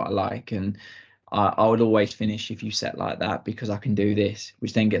 this is what I like, and I would always finish if you set like that because I can do this,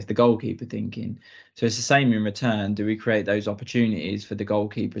 which then gets the goalkeeper thinking. So it's the same in return. Do we create those opportunities for the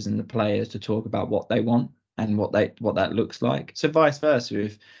goalkeepers and the players to talk about what they want and what that looks like? So vice versa,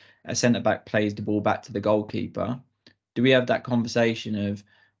 if a centre back plays the ball back to the goalkeeper, do we have that conversation of,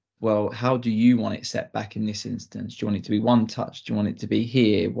 well, how do you want it set back in this instance? Do you want it to be one touch? Do you want it to be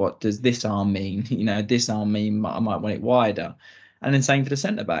here? What does this arm mean? This arm mean I might want it wider. And then same for the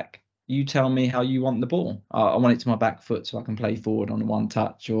centre back. You tell me how you want the ball. I want it to my back foot so I can play forward on one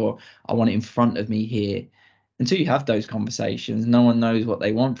touch, or I want it in front of me here. until you have those conversations, no one knows what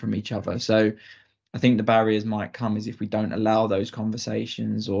they want from each other. So I think the barriers might come is if we don't allow those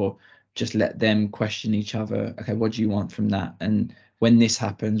conversations or just let them question each other. Okay, what do you want from that? And when this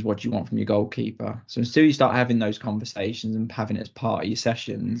happens, what do you want from your goalkeeper? So until you start having those conversations and having it as part of your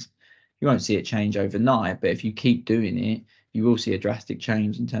sessions, you won't see it change overnight. But if you keep doing it, you will see a drastic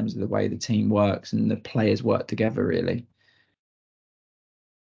change in terms of the way the team works and the players work together, really.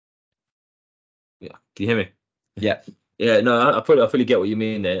 Yeah. Can you hear me? Yeah. Yeah, no, I fully get what you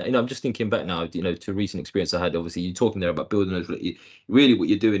mean there. I'm just thinking back now, to recent experience I had. Obviously, you're talking there about building those. Really, what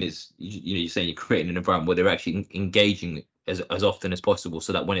you're doing is, you're saying you're creating an environment where they're actually engaging as often as possible,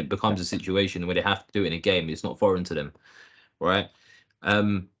 so that when it becomes a situation where they have to do it in a game, it's not foreign to them, right?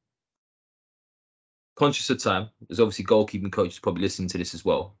 Conscious of time, there's obviously goalkeeping coaches probably listening to this as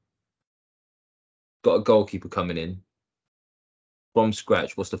well. Got a goalkeeper coming in from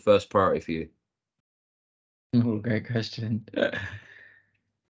scratch. What's the first priority for you? Oh, great question.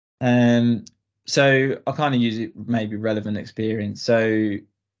 So I'll kind of use it maybe relevant experience. So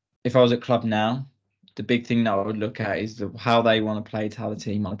if I was at club now, the big thing that I would look at is how they want to play to how the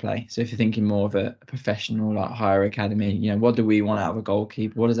team want to play. So if you're thinking more of a professional, like higher academy, what do we want out of a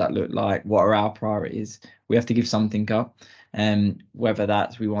goalkeeper? What does that look like? What are our priorities? We have to give something up. Whether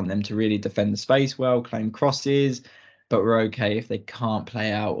that's we want them to really defend the space well, claim crosses, but we're okay if they can't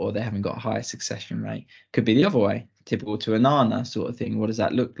play out or they haven't got a high succession rate. Could be the other way, typical to a Nana sort of thing. What does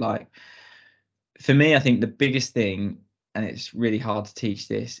that look like? For me, I think the biggest thing, and it's really hard to teach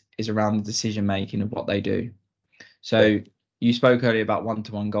this, is around the decision making of what they do. So you spoke earlier about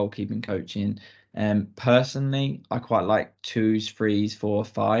one-to-one goalkeeping coaching. Personally, I quite like 2s, 3s,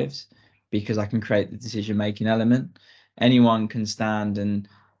 4s, 5s because I can create the decision making element. Anyone can stand and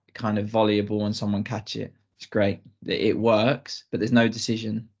kind of volley a ball and someone catch it. It's great. It works, but there's no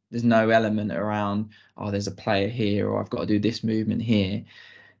decision. There's no element around, oh, there's a player here, or I've got to do this movement here.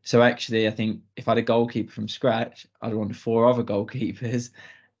 So actually, I think if I had a goalkeeper from scratch, I'd want 4 other goalkeepers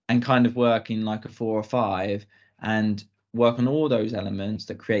and kind of work in like a 4 or 5 and work on all those elements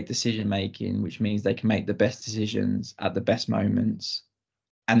that create decision making, which means they can make the best decisions at the best moments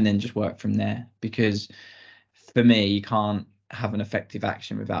and then just work from there. Because for me, you can't have an effective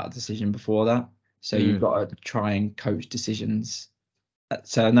action without a decision before that. So you've got to try and coach decisions.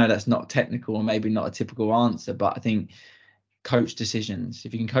 So I know that's not technical or maybe not a typical answer, but I think coach decisions.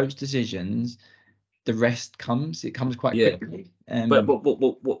 If you can coach decisions, the rest comes. It comes quite quickly. But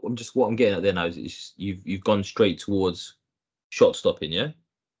what I'm getting at there now is you've gone straight towards shot stopping, yeah?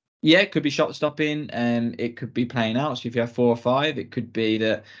 Yeah, it could be shot stopping. It could be playing out. So if you have 4 or 5, it could be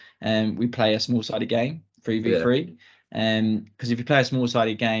that we play a small sided game, 3v3. Because if you play a small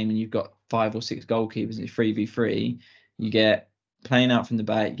sided game and you've got 5 or 6 goalkeepers and it's 3v3, you get playing out from the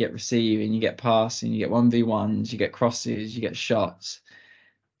back, you get receiving, you get passing, you get 1v1s, you get crosses, you get shots.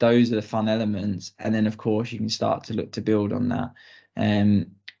 Those are the fun elements. And then, of course, you can start to look to build on that.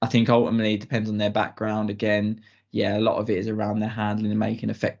 I think ultimately it depends on their background. Again, a lot of it is around their handling and making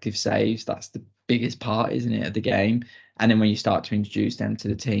effective saves. That's the biggest part, isn't it, of the game? And then when you start to introduce them to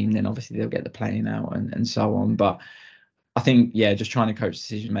the team, then obviously they'll get the playing out and so on. But I think, just trying to coach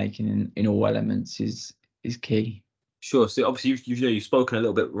decision making in all elements is key. Sure. So obviously you've spoken a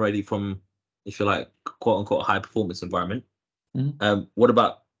little bit already from, if you like, quote unquote high performance environment. What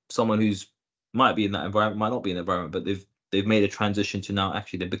about someone who's might be in that environment, might not be in the environment, but they've made a transition to now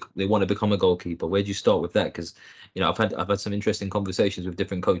actually they want to become a goalkeeper? Where do you start with that? Because I've had some interesting conversations with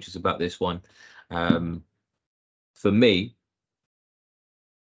different coaches about this one. For me,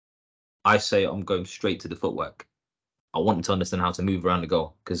 I say I'm going straight to the footwork. I want them to understand how to move around the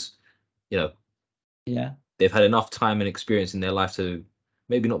goal because they've had enough time and experience in their life to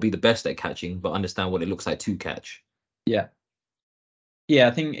maybe not be the best at catching, but understand what it looks like to catch. I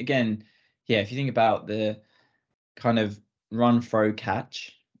think, again, if you think about the kind of run, throw,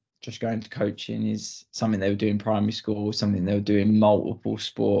 catch, just going to coaching is something they were doing in primary school, something they were doing multiple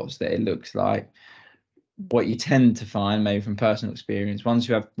sports that it looks like. What you tend to find, maybe from personal experience, once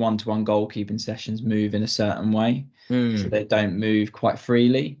you have one-to-one goalkeeping sessions, move in a certain way. So they don't move quite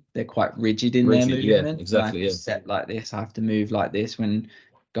freely. They're quite rigid in their movement. Yeah, exactly. Set like this, I have to move like this. When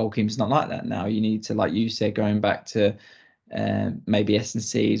goalkeeping's not like that now. You need to, like you said, going back to maybe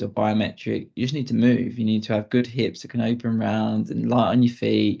S&Cs or biometric, you just need to move. You need to have good hips that can open round and light on your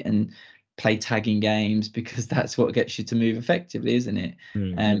feet and play tagging games, because that's what gets you to move effectively, isn't it?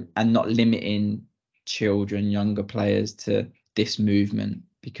 And not limiting children, younger players to this movement,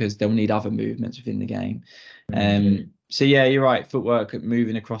 because they'll need other movements within the game. So yeah, you're right. Footwork,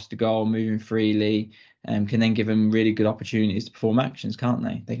 moving across the goal, moving freely, can then give them really good opportunities to perform actions, can't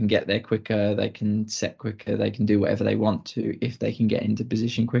they? They can get there quicker, they can set quicker, they can do whatever they want to if they can get into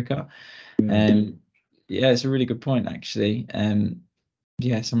position quicker. Yeah, it's a really good point actually.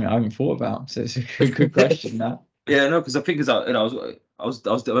 Yeah, something I haven't thought about. So it's a good question that. Yeah, no, because I think I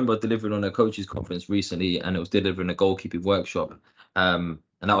remember delivering on a coaches conference recently, and it was delivering a goalkeeping workshop. And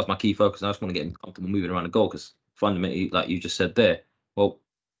that was my key focus. And I just want to get him comfortable moving around the goal because fundamentally, like you just said there, well,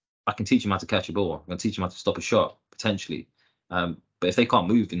 I can teach him how to catch a ball. I can teach him how to stop a shot potentially. But if they can't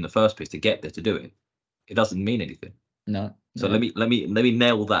move in the first place to get there to do it, it doesn't mean anything. No. So let me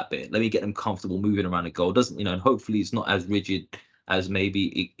nail that bit. Let me get them comfortable moving around the goal. Doesn't and hopefully it's not as rigid as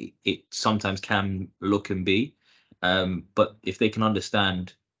maybe it sometimes can look and be. But if they can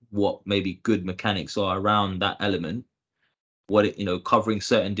understand what maybe good mechanics are around that element, what it covering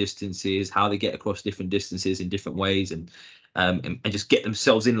certain distances, how they get across different distances in different ways, and just get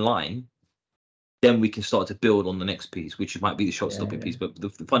themselves in line, then we can start to build on the next piece, which might be the shot stopping piece. But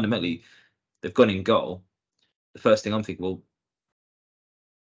fundamentally, they've gone in goal. The first thing I'm thinking, well,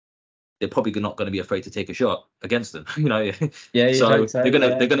 they're probably not going to be afraid to take a shot against them. Yeah. So they're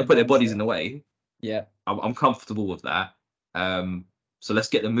gonna put their bodies in the way. Yeah, I'm comfortable with that. So let's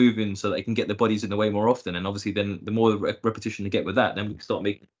get them moving so they can get their bodies in the way more often. And obviously, then the more repetition they get with that, then we can start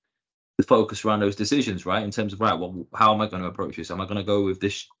making the focus around those decisions, right? In terms of, right, well, how am I going to approach this? Am I going to go with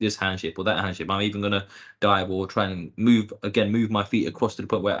this handshake or that handshake? Am I even going to dive or try and move my feet across to the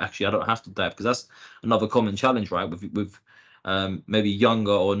point where actually I don't have to dive? Because that's another common challenge, right? With maybe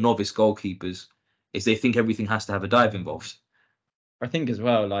younger or novice goalkeepers, is they think everything has to have a dive involved. I think as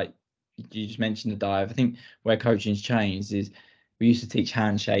well, like you just mentioned the dive. I think where coaching's changed is we used to teach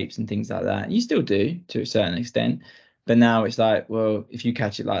hand shapes and things like that. You still do to a certain extent, but now it's like, well, if you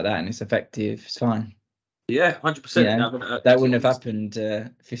catch it like that and it's effective, it's fine. Yeah, 100%. That wouldn't have happened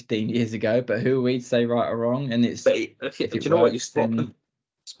 15 years ago. But who are we to say right or wrong? And it's. Do you know what you spot on?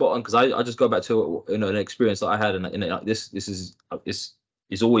 Because I just go back to an experience that I had, and this is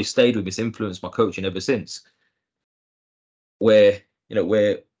always stayed with me. It's influenced my coaching ever since. Where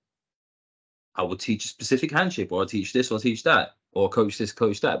I would teach a specific handshake, or I teach this, or teach that, or coach this,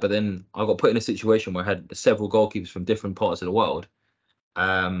 coach that. But then I got put in a situation where I had several goalkeepers from different parts of the world,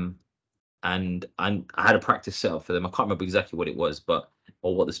 and I had a practice set up for them. I can't remember exactly what it was,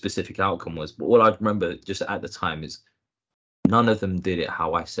 or what the specific outcome was. But all I remember just at the time is none of them did it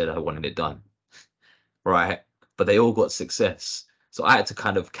how I said I wanted it done, right? But they all got success. So I had to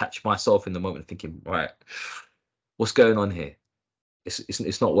kind of catch myself in the moment, thinking, right, what's going on here?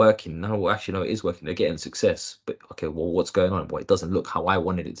 It's not working. No, actually, no, it is working. They're getting success. But okay, well, what's going on? Well, it doesn't look how I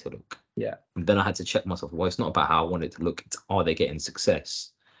wanted it to look. Yeah. And then I had to check myself. Well, it's not about how I wanted it to look. It's, are they getting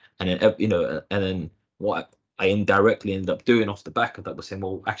success? And then, and then what I indirectly ended up doing off the back of that was saying,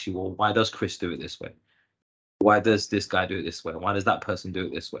 well, actually, why does Chris do it this way? Why does this guy do it this way? Why does that person do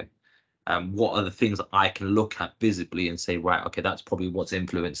it this way? What are the things that I can look at visibly and say, right, okay, that's probably what's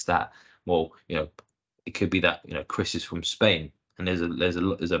influenced that. Well, it could be that Chris is from Spain, and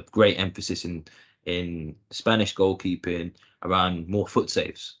there's a great emphasis in Spanish goalkeeping around more foot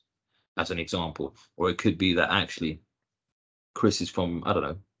saves, as an example. Or it could be that actually Chris is from, I don't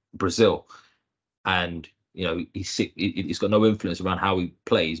know, Brazil, and he's got no influence around how he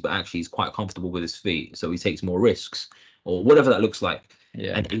plays, but actually he's quite comfortable with his feet, so he takes more risks, or whatever that looks like.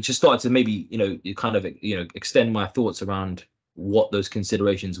 Yeah. And it just started to maybe kind of extend my thoughts around what those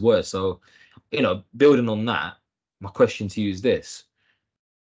considerations were. So building on that, my question to you is this: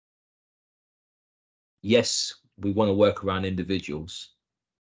 yes, we want to work around individuals,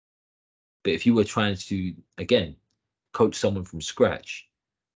 but if you were trying to again coach someone from scratch,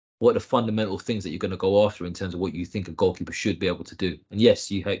 what are the fundamental things that you're going to go after in terms of what you think a goalkeeper should be able to do? And yes,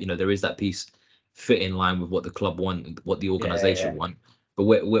 there is that piece fit in line with what the club want, what the organization want. But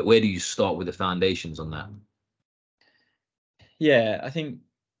where do you start with the foundations on that? Yeah, I think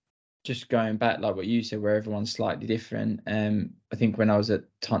just going back, like what you said, where everyone's slightly different. I think when I was at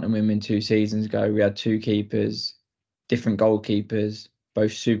Tottenham Women 2 seasons ago, we had 2 keepers, different goalkeepers,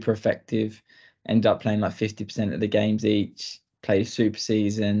 both super effective, ended up playing like 50% of the games each, played a super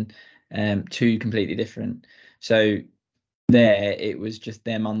season, 2 completely different. So there, it was just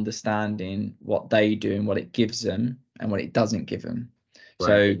them understanding what they do and what it gives them and what it doesn't give them. Right.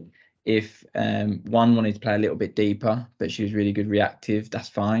 So if one wanted to play a little bit deeper, but she was really good reactive, that's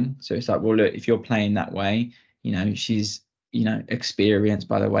fine. So it's like, well, look, if you're playing that way, she's, experienced,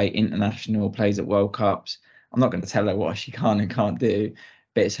 by the way, international, plays at World Cups. I'm not going to tell her what she can and can't do,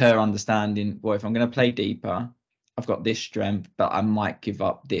 but it's her understanding, well, if I'm going to play deeper, I've got this strength, but I might give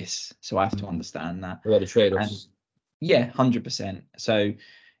up this. So I have to understand that. What are the trade-offs? Yeah, 100%. So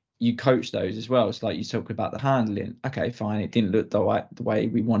you coach those as well. It's like you talk about the handling. Okay, fine. It didn't look the way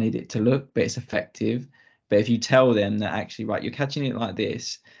we wanted it to look, but it's effective. But if you tell them that actually, right, you're catching it like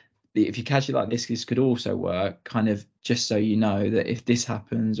this, if you catch it like this could also work, kind of just so you know that if this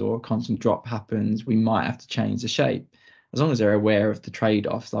happens or a constant drop happens, we might have to change the shape. As long as they're aware of the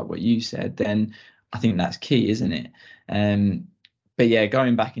trade-offs, like what you said, then I think that's key, isn't it? But yeah,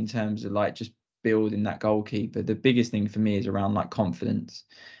 going back in terms of like just building that goalkeeper, the biggest thing for me is around like confidence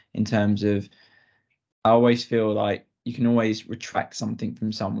in terms of I always feel like you can always retract something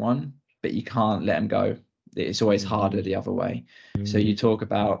from someone, but you can't let them go. It's always harder the other way. So you talk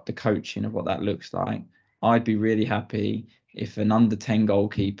about the coaching of what that looks like. I'd be really happy if an under 10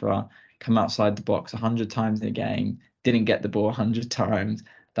 goalkeeper come outside the box 100 times in a game, didn't get the ball 100 times.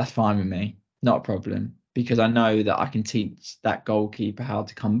 That's fine with me. Not a problem. Because I know that I can teach that goalkeeper how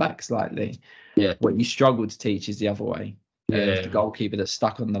to come back slightly. Yeah. What you struggle to teach is the other way. Yeah. The goalkeeper that's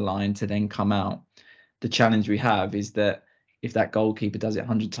stuck on the line to then come out. The challenge we have is that if that goalkeeper does it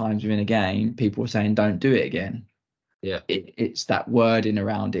 100 times within a game, people are saying don't do it again. Yeah. It's that wording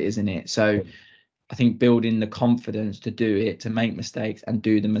around it, isn't it? So I think building the confidence to do it, to make mistakes and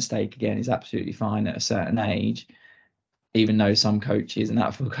do the mistake again is absolutely fine at a certain age, even though some coaches and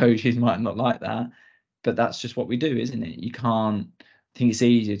outfield coaches might not like that. But that's just what we do, isn't it? You can't. I think it's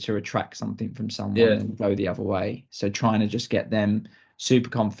easier to retract something from someone and go the other way. So trying to just get them super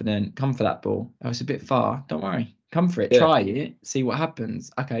confident, come for that ball. Oh, it's a bit far. Don't worry. Come for it. Try it. See what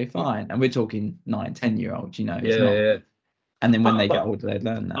happens. Okay, fine. And we're talking 9, 10-year-olds, you know. It's not. And then when they get older, they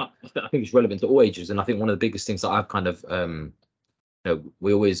learn that. I think it's relevant to all ages. And I think one of the biggest things that I've kind of,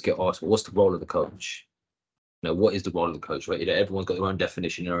 we always get asked, well, what's the role of the coach? What is the role of the coach, right? Everyone's got their own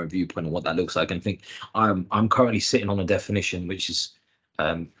definition, their own viewpoint on what that looks like. And I think I'm currently sitting on a definition which is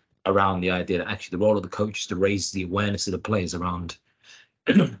around the idea that actually the role of the coach is to raise the awareness of the players around,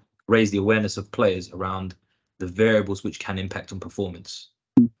 raise the awareness of players around the variables which can impact on performance,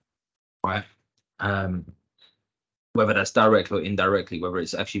 right? Whether that's directly or indirectly, whether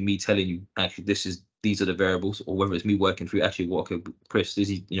it's actually me telling you, actually, these are the variables, or whether it's me working through, actually, Chris,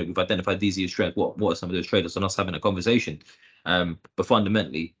 we've identified these are your strengths. What are some of those trade-offs? And us having a conversation. But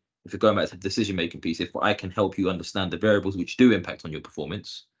fundamentally, if you're going back to the decision-making piece, if I can help you understand the variables which do impact on your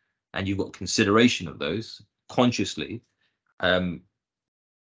performance, and you've got consideration of those consciously, I'd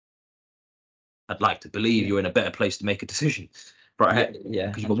like to believe you're in a better place to make a decision, right? Yeah,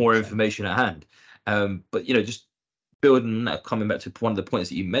 because you've got more information at hand. But just building that, coming back to one of the points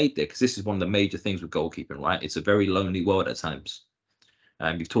that you made there, because this is one of the major things with goalkeeping, right? It's a very lonely world at times.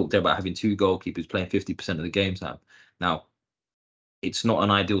 You've talked there about having 2 goalkeepers playing 50% of the game time. Now, it's not an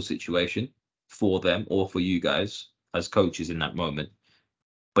ideal situation for them or for you guys as coaches in that moment,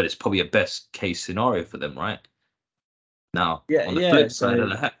 but it's probably a best case scenario for them, right? Now, on the flip side of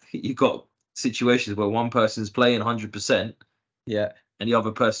that, you've got situations where one person's playing 100%, and the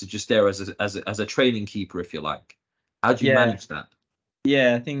other person's just there as a training keeper, if you like. How do you manage that?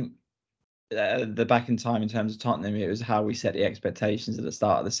 Yeah, I think the back in time in terms of Tottenham, it was how we set the expectations at the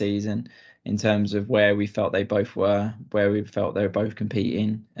start of the season in terms of where we felt they both were, where we felt they were both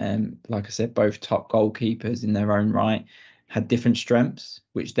competing. Like I said, both top goalkeepers in their own right had different strengths,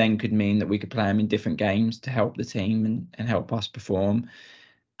 which then could mean that we could play them in different games to help the team and help us perform.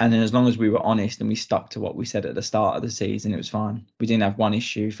 And then as long as we were honest and we stuck to what we said at the start of the season, it was fine. We didn't have one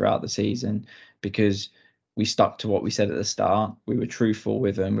issue throughout the season because we stuck to what we said at the start. We were truthful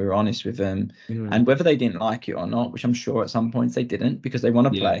with them. We were honest with them. And whether they didn't like it or not, which I'm sure at some points they didn't because they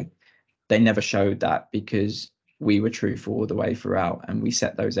want to play, they never showed that because we were truthful all the way throughout and we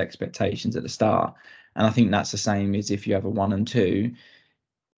set those expectations at the start. And I think that's the same as if you have a 1 and 2,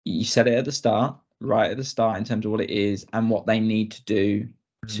 you set it at the start, right at the start in terms of what it is and what they need to do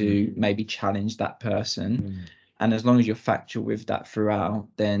to maybe challenge that person. And as long as you're factual with that throughout,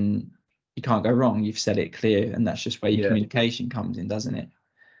 then you can't go wrong. You've said it clear, and that's just where your communication comes in, doesn't it?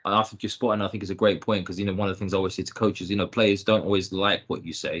 I think you're spot on. I think it's a great point because one of the things I always say to coaches, players don't always like what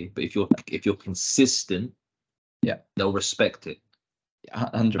you say, but if you're consistent, they'll respect it.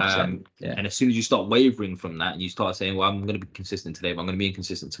 100%. And as soon as you start wavering from that and you start saying, well, I'm going to be consistent today, but I'm going to be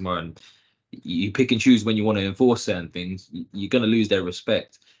inconsistent tomorrow, and you pick and choose when you want to enforce certain things, you're going to lose their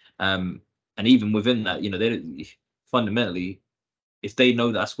respect. And even within that, they fundamentally, if they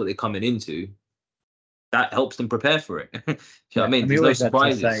know that's what they're coming into, that helps them prepare for it. Do you know what I mean? There's no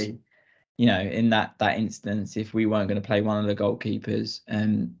surprises. Say, in that instance, if we weren't going to play one of the goalkeepers,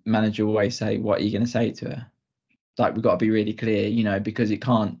 and manager will always say, what are you going to say to her? like we've got to be really clear, you know, because it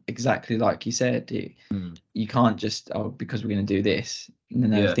can't, exactly like you said, you can't just, oh, because we're going to do this.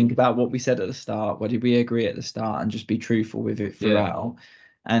 No, think about what we said at the start. What did we agree at the start? And just be truthful with it throughout.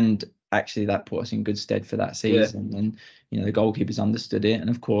 And actually that put us in good stead for that season. And, you know, the goalkeepers understood it. And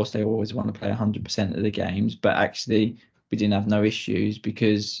of course they always want to play 100% of the games, but actually we didn't have no issues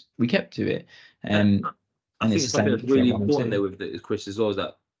because we kept to it. And I think it's something that's really important there with Chris as well, is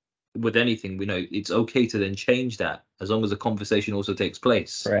that with anything, we know it's okay to then change that as long as the conversation also takes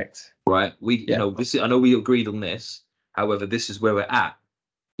place. Correct. Right. You know, I know we agreed on this. However, this is where we're at.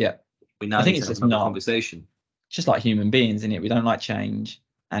 Yeah. We now need to have another conversation. Just like human beings, innit? We don't like change.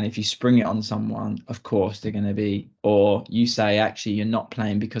 And if you spring it on someone, of course they're going to be, or you say, actually, you're not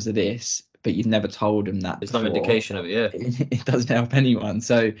playing because of this, but you've never told them that. There's no indication of it, It doesn't help anyone.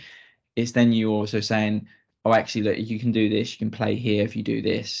 So it's then you also saying, oh, actually, look, you can do this, you can play here if you do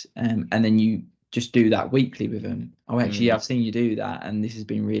this. And then you just do that weekly with them. Oh, actually, I've seen you do that, and this has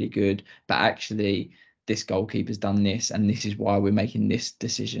been really good. But actually, this goalkeeper's done this, and this is why we're making this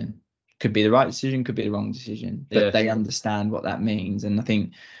decision. Could be the right decision, could be the wrong decision, but they understand what that means. And I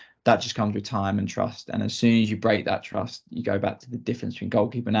think that just comes with time and trust. And as soon as you break that trust, you go back to the difference between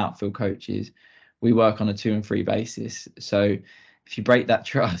goalkeeper and outfield coaches. We work on a 2 and 3 basis. So if you break that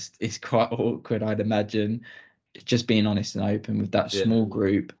trust, it's quite awkward, I'd imagine. Just being honest and open with that small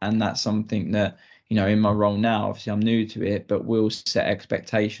group. And that's something that, you know, in my role now, obviously I'm new to it, but we'll set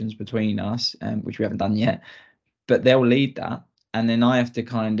expectations between us, which we haven't done yet. But they'll lead that. And then I have to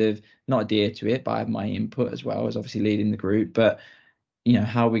kind of not adhere to it, but I have my input as well as obviously leading the group. But, you know,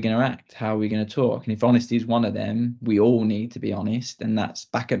 how are we going to act? How are we going to talk? And if honesty is one of them, we all need to be honest. And that's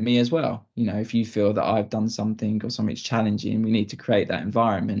back at me as well. You know, if you feel that I've done something or something's challenging, we need to create that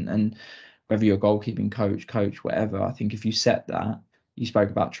environment. And whether you're a goalkeeping coach, whatever, I think if you set that, you spoke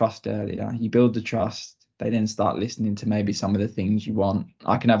about trust earlier, you build the trust, they then start listening to maybe some of the things you want.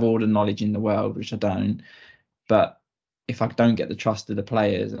 I can have all the knowledge in the world, which I don't. But if I don't get the trust of the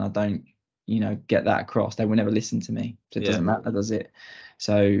players and I don't, you know, get that across, they will never listen to me. So it doesn't matter, does it?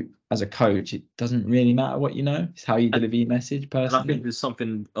 So as a coach, it doesn't really matter what you know. It's how you deliver your message personally. And I think there's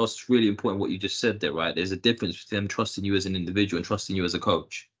something else really important what you just said there, right? There's a difference between them trusting you as an individual and trusting you as a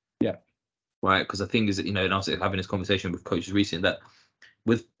coach. Yeah. Right? Because the thing is that, you know, and I was having this conversation with coaches recently that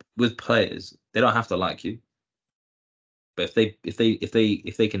with players, they don't have to like you. But if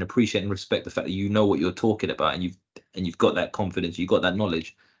they can appreciate and respect the fact that you know what you're talking about and you've got that confidence, you've got that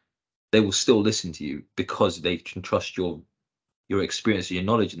knowledge, they will still listen to you because they can trust your experience and your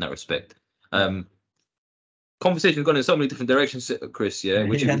knowledge in that respect. Conversation's gone in so many different directions, Chris,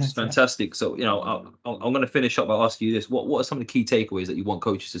 which is fantastic. So, you know, I'm going to finish up by asking you this. What are some of the key takeaways that you want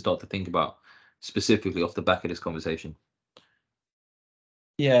coaches to start to think about specifically off the back of this conversation?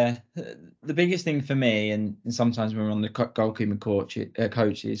 Yeah, the biggest thing for me, and sometimes when we're on the goalkeeping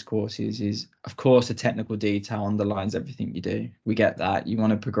coaches courses, is of course the technical detail underlines everything you do. We get that. You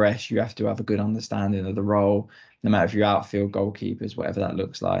want to progress, you have to have a good understanding of the role, no matter if you're outfield, goalkeepers, whatever that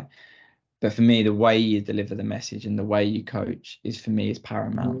looks like. But for me, the way you deliver the message and the way you coach is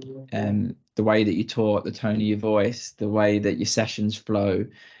paramount. The way that you talk, the tone of your voice, the way that your sessions flow.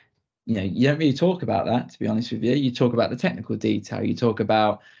 You know, you don't really talk about that, to be honest with you. You talk about the technical detail. You talk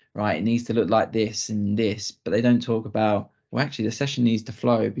about, right, it needs to look like this and this, but they don't talk about, well, actually the session needs to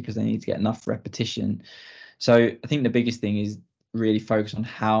flow because they need to get enough repetition. So I think the biggest thing is really focus on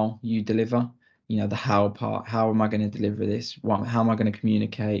how you deliver, you know, the how part. How am I going to deliver this? How am I going to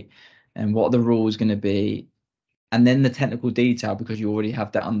communicate? And what are the rules going to be? And then the technical detail, because you already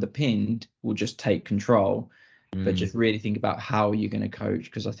have that underpinned, will just take control. But just really think about how you're going to coach,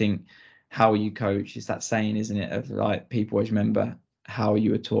 because I think how you coach is that saying, isn't it, of like people always remember how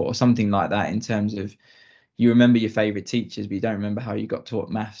you were taught or something like that, in terms of you remember your favorite teachers, but you don't remember how you got taught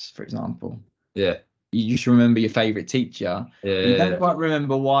maths, for example. Yeah. You just remember your favorite teacher. You don't quite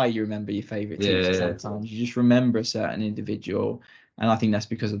remember why you remember your favorite teacher sometimes. You just remember a certain individual. And I think that's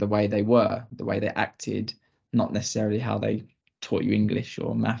because of the way they were, the way they acted, not necessarily how they taught you English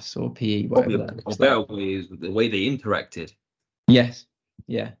or maths or PE, whatever. A better way is the way they interacted. Yes.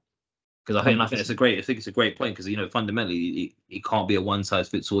 Yeah. Because I think it's a great point, because, you know, fundamentally it can't be a one size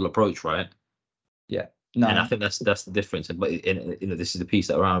fits all approach, right? Yeah. No. And I think that's the difference. And but you know, this is the piece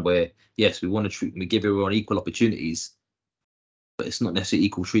that around where, yes, we give everyone equal opportunities, but it's not necessarily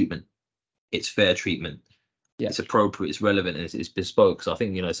equal treatment. It's fair treatment. Yeah. It's appropriate, it's relevant, and it's bespoke. So I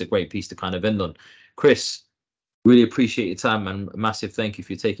think, you know, it's a great piece to kind of end on. Chris, really appreciate your time, and a massive thank you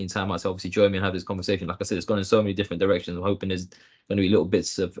for taking time out to obviously join me and have this conversation. Like I said, it's gone in so many different directions. I'm hoping there's going to be little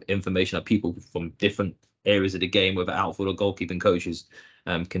bits of information that people from different areas of the game, whether outfield or goalkeeping coaches,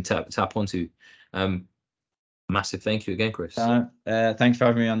 can tap onto. Massive thank you again, Chris. Thanks for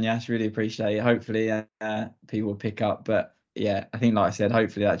having me on, Yash. Really appreciate it. Hopefully people pick up. But yeah, I think, like I said,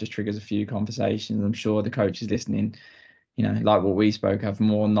 hopefully that just triggers a few conversations. I'm sure the coaches listening, like what we spoke, have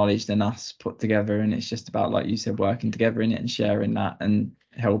more knowledge than us put together. And it's just about, like you said, working together in it and sharing that and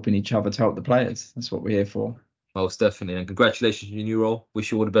helping each other to help the players. That's what we're here for. Most definitely. And congratulations on your new role.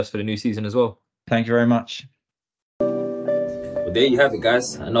 Wish you all the best for the new season as well. Thank you very much. Well, there you have it,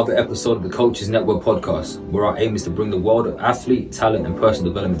 guys. Another episode of the Coaches Network podcast, where our aim is to bring the world of athlete, talent, and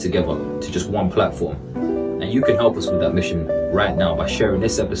personal development together to just one platform. And you can help us with that mission right now by sharing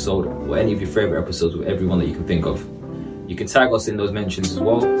this episode or any of your favorite episodes with everyone that you can think of. You can tag us in those mentions as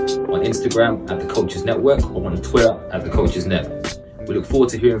well on Instagram at the Coaches Network or on Twitter at the Coaches Net. We look forward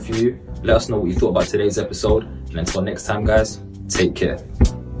to hearing from you. Let us know what you thought about today's episode. And until next time, guys, take care.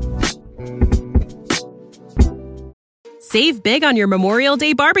 Save big on your Memorial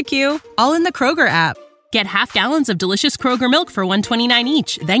Day barbecue, all in the Kroger app. Get half gallons of delicious Kroger milk for $1.29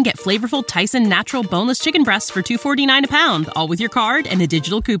 each. Then get flavorful Tyson natural boneless chicken breasts for $2.49 a pound, all with your card and a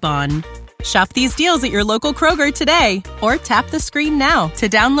digital coupon. Shop these deals at your local Kroger today, or tap the screen now to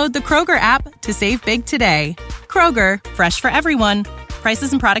download the Kroger app to save big today. Kroger, fresh for everyone.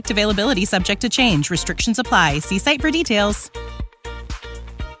 Prices and product availability subject to change. Restrictions apply. See site for details.